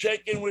 we will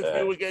check in with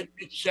you again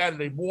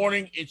Saturday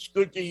morning. It's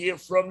good to hear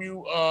from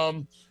you,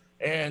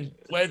 and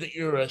glad that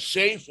you're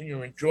safe and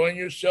you're enjoying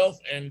yourself,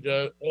 and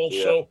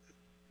also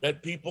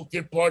that people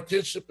can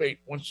participate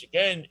once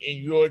again in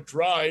your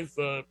drive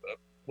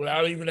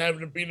without even having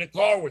to be in the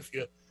car with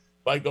you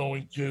by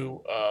going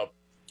to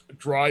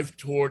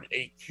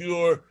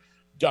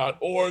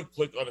drivetowardacure.org,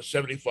 click on the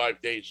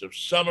 75 Days of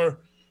Summer,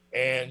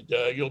 and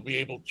you'll be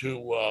able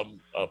to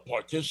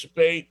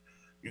participate.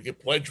 You can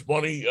pledge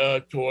money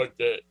toward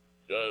a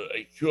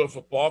cure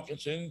for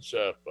Parkinson's,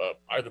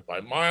 either by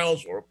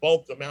miles or a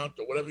bulk amount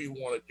or whatever you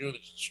want to do.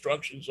 There's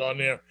instructions on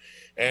there.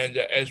 And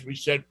as we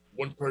said,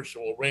 one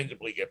person will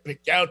randomly get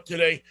picked out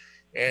today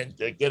and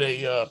get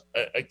a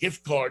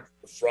gift card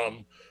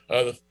from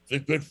the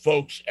good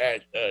folks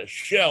at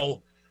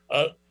Shell,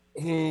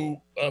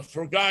 who,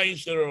 for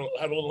guys that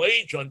have a little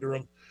age under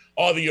them,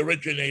 are the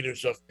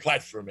originators of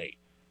Platform 8.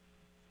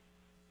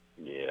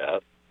 Yeah.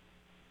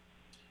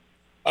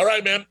 All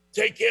right, man.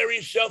 Take care of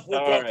yourself. We'll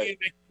talk to you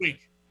next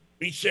week.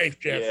 Be safe,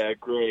 Jeff. Yeah,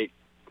 great.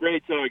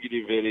 Great talking to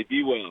you, Vinny.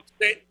 Be well.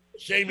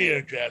 Same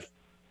here, Jeff.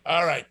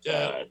 All right.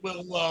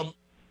 We'll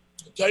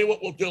tell you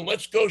what we'll do.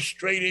 Let's go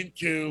straight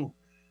into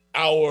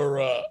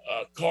our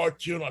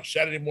cartoon, our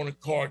Saturday morning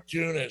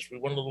cartoon, as we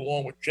went a little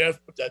long with Jeff,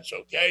 but that's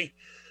okay.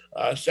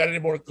 Saturday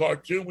morning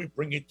cartoon, we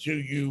bring it to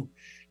you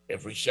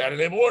every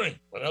Saturday morning.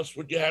 What else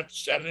would you have to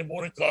Saturday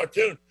morning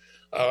cartoon?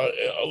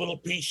 A little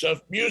piece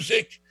of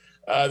music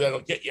that'll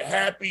get you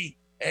happy.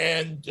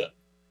 And,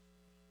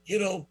 you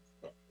know,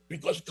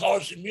 because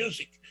cars and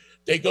music,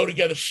 they go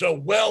together so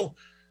well.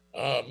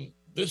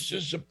 This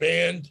is a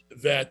band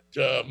that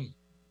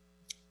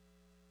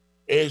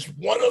is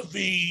one of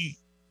the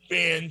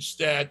bands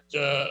that,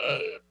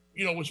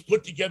 was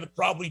put together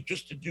probably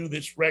just to do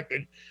this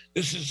record.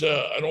 This is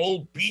an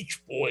old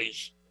Beach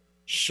Boys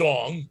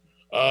song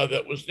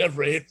that was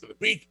never a hit for the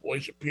Beach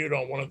Boys, appeared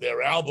on one of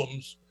their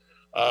albums.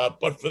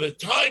 But for the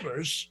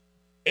timers,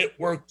 it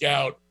worked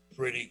out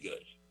pretty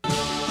good.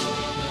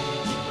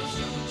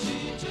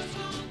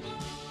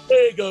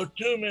 There you go,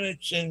 2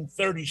 minutes and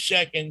 30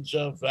 seconds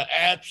of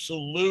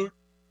absolute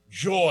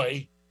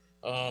joy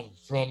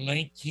from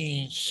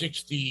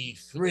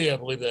 1963, I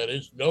believe that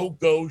is. No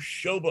Go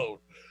Showboat,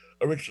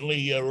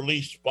 originally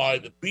released by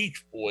the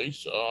Beach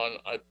Boys on,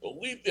 I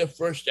believe, their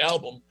first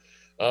album,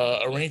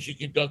 arranged and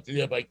conducted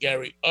there by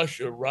Gary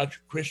Usher,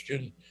 Roger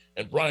Christian,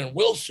 and Brian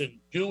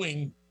Wilson,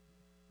 doing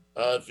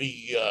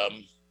the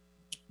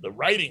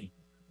writing,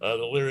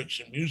 the lyrics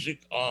and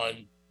music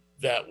on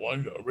that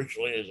one,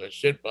 originally, as I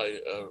said,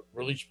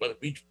 released by the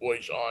Beach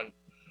Boys on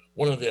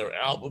one of their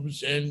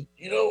albums. And,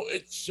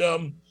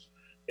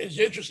 it's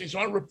interesting. It's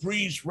on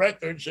Reprise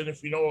Records. And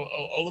if you know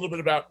a little bit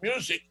about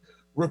music,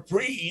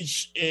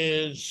 Reprise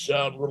is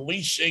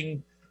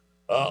releasing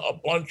a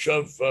bunch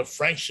of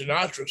Frank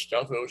Sinatra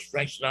stuff. It was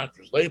Frank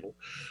Sinatra's label.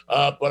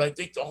 But I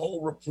think the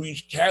whole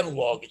Reprise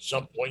catalog at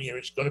some point here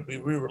is going to be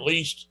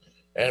re-released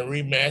and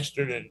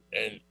remastered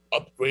and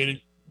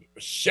upgraded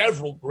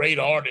several great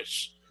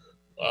artists,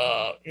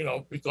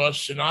 because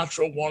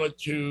Sinatra wanted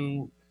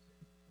to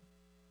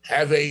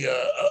have a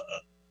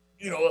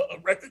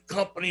record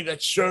company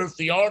that served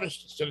the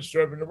artist instead of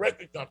serving the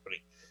record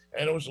company.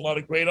 And there was a lot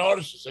of great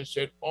artists, as I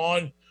said,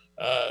 on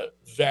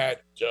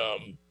that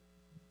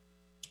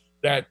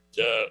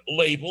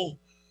label.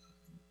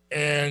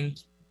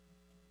 And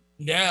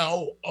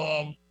now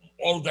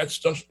all of that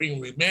stuff's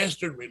being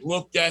remastered,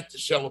 relooked at to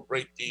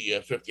celebrate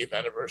the 50th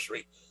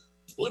anniversary.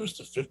 I believe it's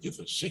the 50th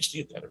or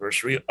 60th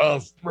anniversary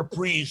of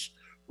Reprise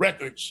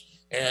Records,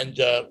 and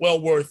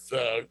well worth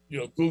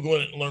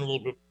Googling it and learn a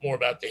little bit more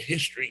about the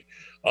history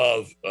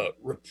of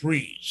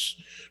Reprise.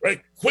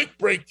 Right, quick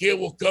break here.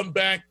 We'll come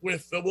back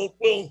with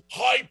we'll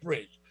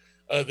hybrid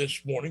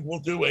this morning. We'll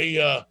do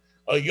a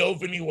Yo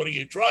Vinnie, what are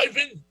you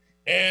driving,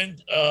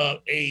 and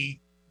a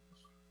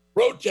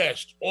road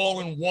test all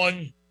in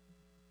one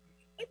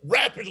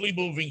rapidly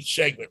moving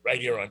segment right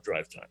here on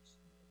Drive Time.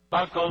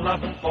 Buckle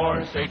up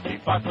for safety,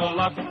 buckle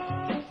up.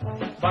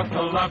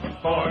 Buckle up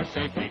for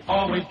safety,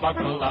 always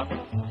buckle up.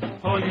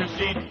 Pull your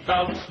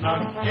seatbelt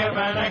snug, give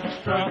an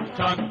extra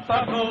tug.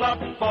 Buckle up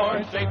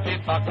for safety,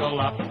 buckle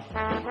up.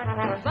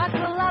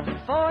 Buckle up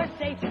for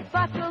safety,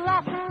 buckle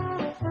up.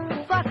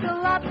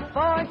 Buckle up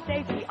for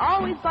safety,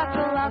 always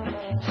buckle up.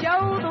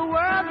 Show the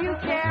world you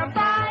care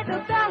by the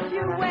belt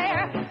you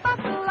wear.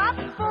 Buckle up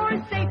for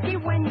safety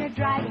when you're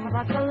driving.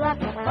 Buckle up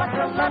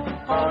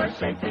for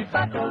safety,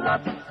 buckle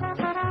up.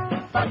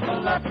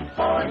 Buckle up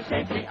for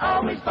safety,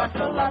 always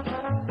buckle up.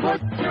 Put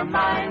your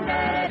mind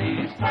at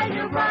ease, tell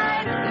your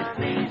riders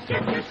please.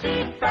 Get your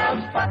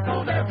seatbelts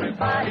buckled,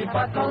 everybody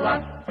buckle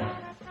up.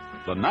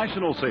 The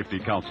National Safety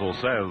Council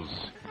says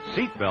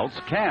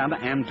seatbelts can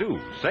and do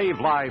save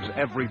lives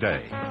every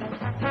day.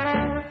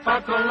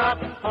 Buckle up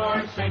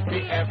for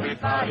safety,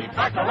 everybody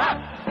buckle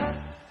up.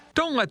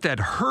 Don't let that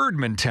herd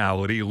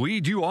mentality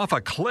lead you off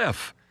a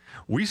cliff.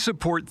 We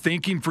support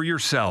thinking for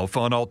yourself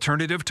on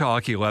Alternative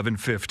Talk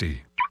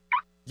 1150.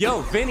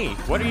 Yo, Vinny,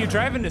 what are you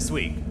driving this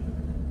week?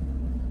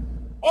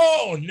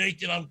 Oh,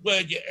 Nathan, I'm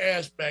glad you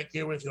asked. Back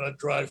here with you on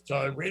Drive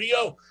Time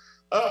Radio.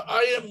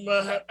 I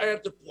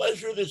have the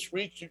pleasure this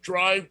week to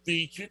drive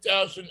the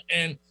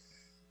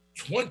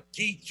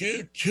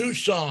 2022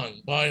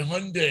 Tucson by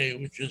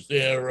Hyundai, which is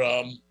their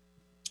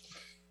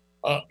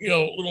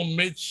little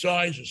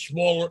mid-size or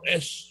smaller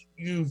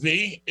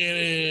SUV. It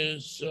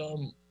is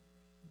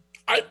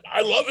I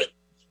love it.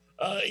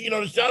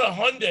 There's not a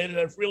Hyundai that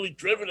I've really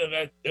driven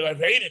that I've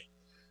hated.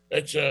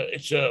 It's a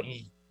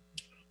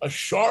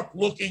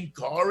sharp-looking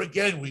car.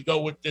 Again, we go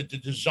with the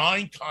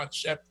design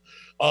concept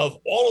of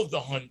all of the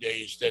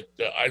Hyundais that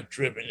I've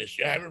driven. You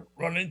haven't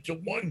run into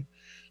one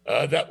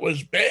that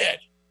was bad.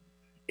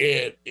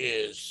 It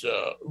is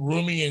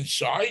roomy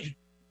inside.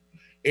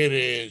 It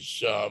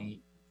is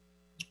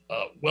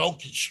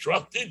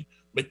well-constructed.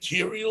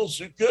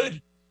 Materials are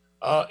good.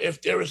 If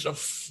there is a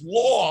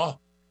flaw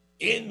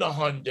in the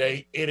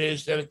Hyundai, it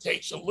is that it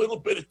takes a little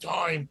bit of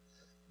time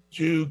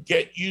to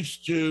get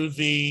used to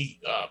the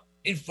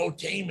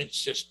infotainment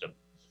system.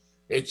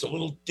 It's a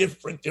little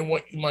different than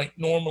what you might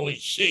normally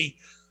see.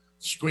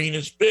 Screen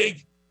is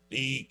big.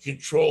 The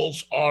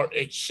controls are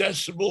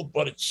accessible,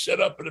 but it's set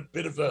up in a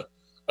bit of a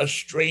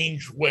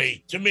strange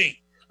way to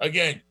me.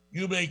 Again,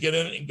 you may get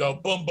in it and go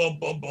boom, boom,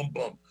 boom, boom,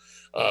 boom.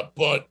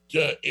 But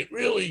it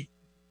really,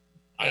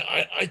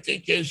 I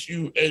think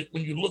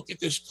when you look at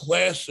this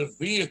class of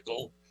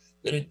vehicle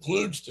that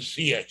includes the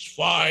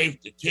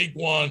CX-5, the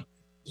Tiguan,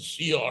 the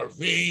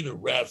CR-V, the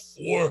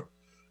RAV4,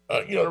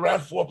 the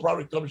RAV4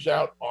 probably comes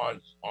out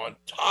on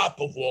top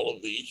of all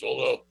of these,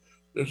 although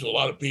there's a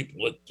lot of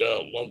people that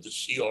love the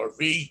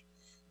CR-V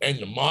and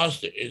the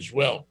Mazda as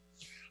well.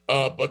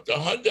 But the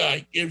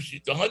Hyundai gives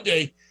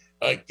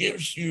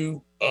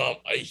you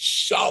a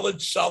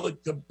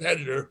solid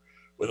competitor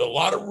with a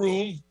lot of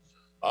room,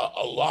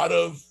 a lot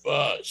of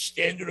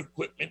standard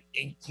equipment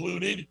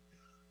included,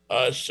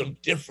 some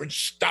different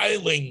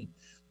styling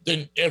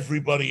than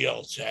everybody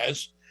else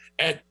has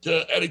at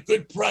a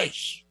good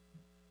price.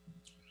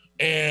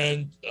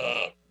 And,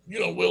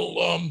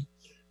 we'll,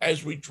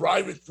 as we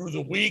drive it through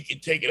the week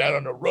and take it out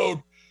on the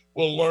road,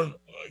 we'll learn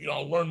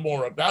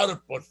more about it.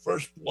 But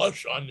first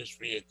blush on this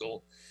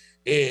vehicle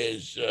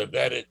is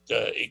that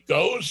it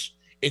goes,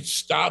 it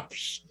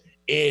stops,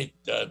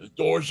 the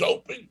doors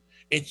open,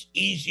 it's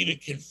easy to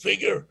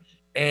configure,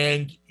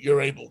 and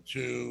you're able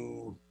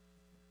to,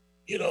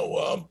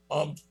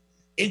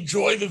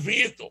 enjoy the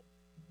vehicle.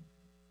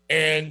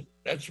 And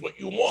that's what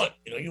you want.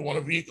 You want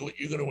a vehicle that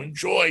you're going to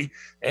enjoy.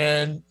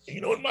 And,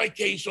 in my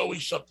case,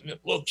 always something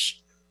that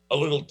looks a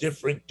little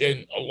different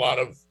than a lot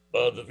of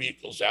the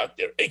vehicles out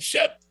there.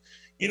 Except,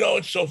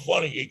 it's so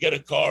funny. You get a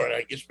car, and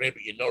I guess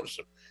maybe you notice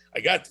them. I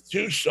got the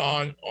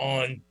Tucson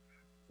on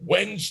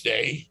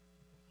Wednesday.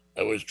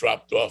 I was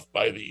dropped off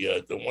by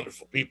the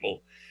wonderful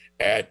people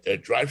at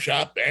Drive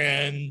Shop,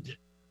 and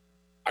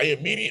I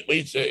immediately,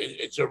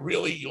 it's a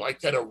really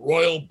like kind of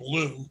royal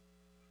blue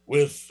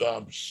with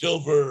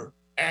silver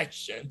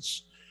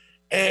accents.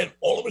 And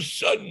all of a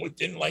sudden,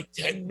 within like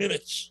 10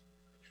 minutes,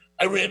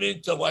 I ran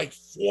into like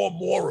 4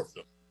 more of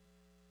them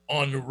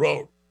on the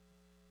road.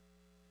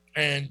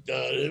 And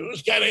it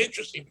was kind of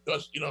interesting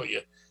because,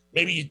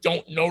 maybe you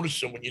don't notice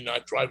them when you're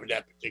not driving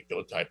that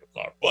particular type of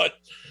car. But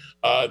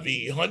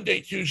the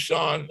Hyundai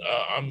Tucson,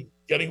 I'm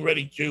getting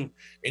ready to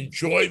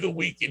enjoy the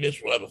week in this.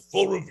 We'll have a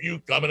full review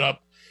coming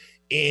up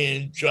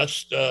in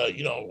just,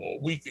 a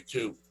week or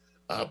two.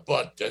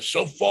 But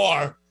so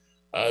far,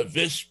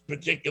 this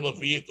particular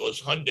vehicle,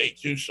 is Hyundai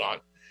Tucson,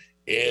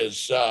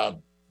 is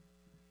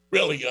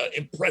really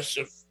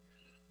impressive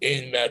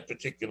in that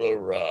particular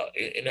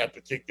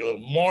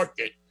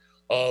market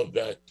of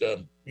that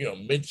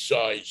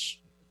mid-size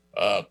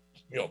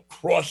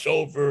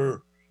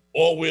crossover,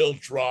 all-wheel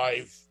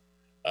drive,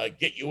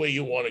 get you where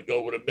you want to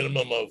go with a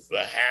minimum of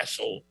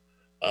hassle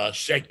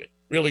segment.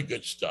 Really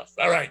good stuff.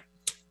 All right,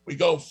 we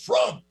go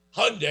from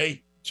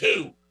Hyundai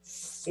to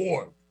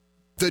Ford.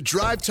 The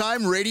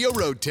DriveTime Radio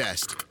Road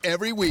Test.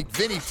 Every week,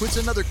 Vinny puts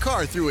another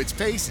car through its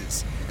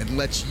paces and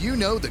lets you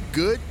know the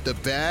good, the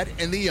bad,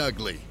 and the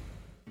ugly.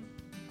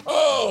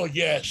 Oh,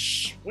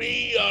 yes.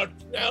 We are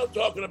now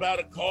talking about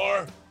a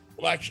car,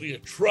 well, actually a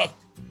truck,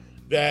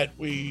 that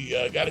we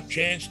got a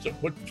chance to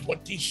put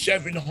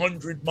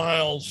 2,700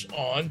 miles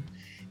on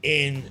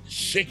in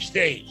 6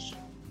 days.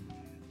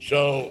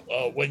 So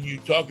when you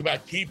talk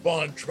about keep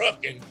on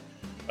trucking,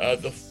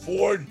 the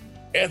Ford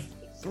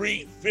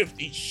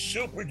F-350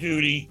 Super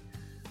Duty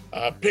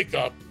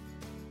pickup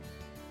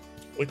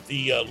with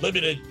the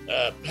limited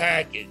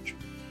package,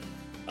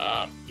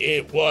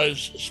 it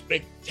was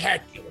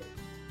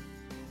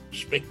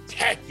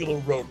spectacular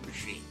road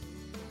machine.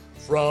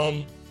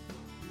 From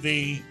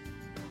the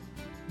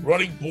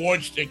running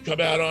boards that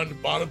come out on the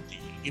bottom to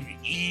give you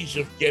ease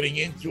of getting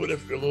into it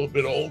if you're a little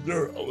bit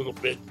older, a little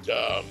bit,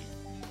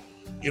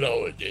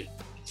 it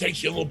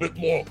takes you a little bit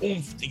more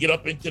oomph to get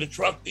up into the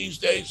truck these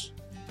days.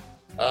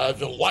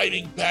 The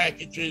lighting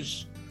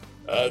packages,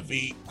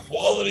 the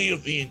quality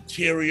of the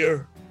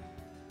interior,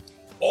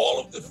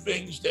 all of the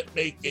things that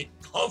make it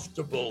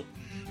comfortable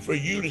for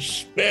you to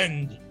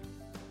spend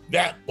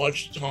that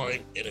much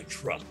time in a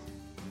truck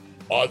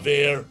are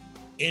there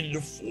in the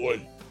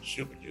Ford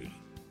Super Duty.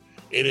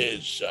 It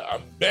is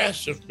a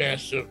massive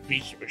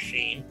piece of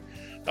machine.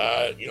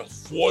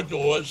 4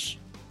 doors,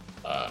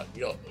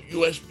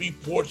 USB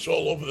ports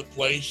all over the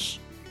place,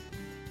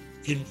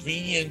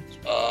 convenient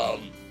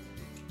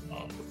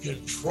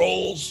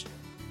controls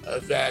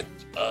that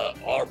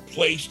are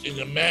placed in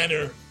a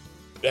manner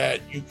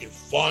that you can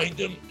find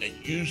them and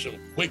use them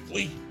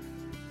quickly.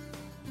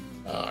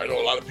 I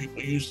know a lot of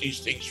people use these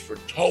things for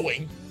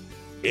towing.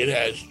 It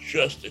has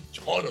just a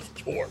ton of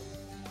torque.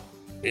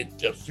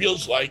 It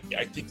feels like,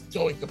 I think the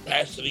towing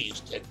capacity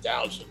is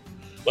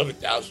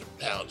 11,000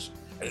 pounds.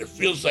 And it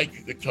feels like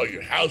you could tow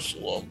your house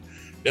along,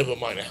 never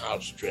mind a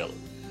house trailer.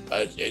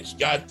 It's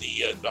got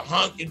the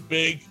honking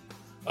big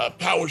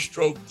Power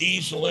Stroke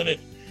diesel in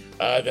it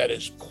that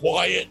is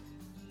quiet,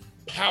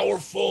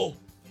 powerful,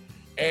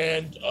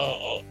 and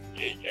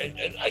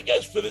I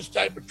guess for this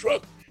type of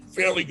truck,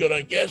 fairly good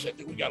on gas. I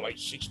think we got like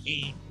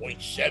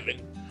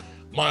 16.7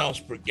 miles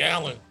per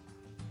gallon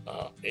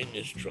in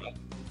this truck.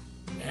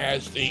 It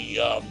has the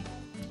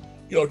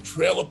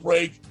trailer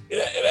brake.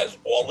 It has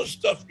all the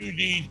stuff you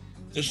need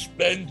to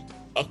spend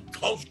a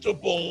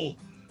comfortable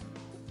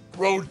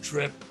road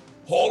trip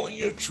hauling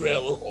your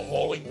trailer or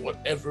hauling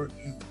whatever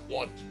you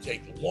want to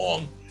take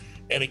along.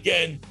 And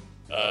again,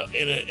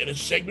 in a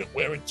segment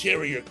where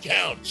interior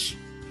counts,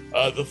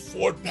 the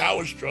Ford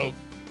Power Stroke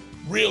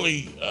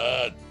really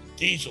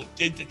diesel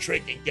did the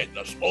trick in getting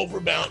us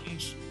over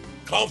mountains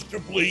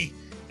comfortably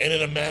and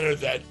in a manner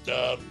that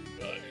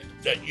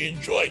you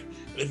enjoy.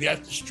 And if you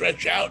have to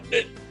stretch out in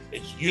it,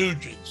 it's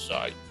huge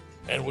inside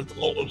and with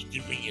all those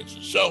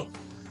conveniences. So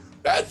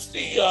that's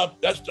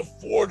the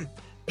Ford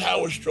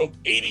Power Stroke.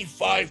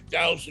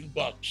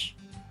 $85,000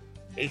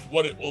 is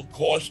what it will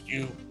cost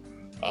you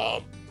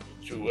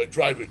to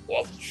drive it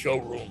off the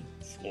showroom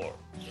floor.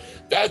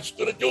 That's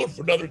going to do it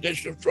for another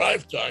edition of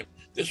Drive Time.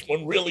 This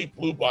one really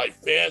blew by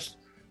fast.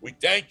 We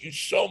thank you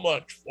so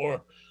much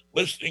for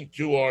listening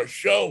to our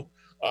show.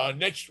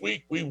 Next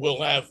week, we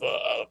will have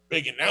a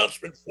big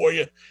announcement for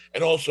you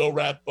and also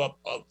wrap up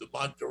of the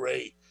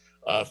Monterey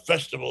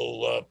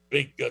festival,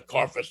 big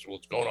car festival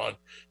that's going on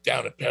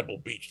down at Pebble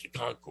Beach, the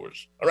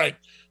concourse. All right,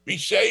 be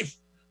safe,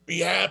 be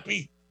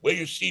happy, wear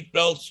your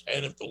seatbelts,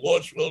 and if the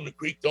Lord's willing, the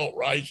creek don't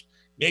rise,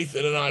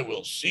 Nathan and I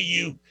will see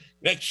you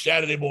next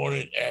Saturday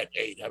morning at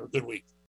 8. Have a good week.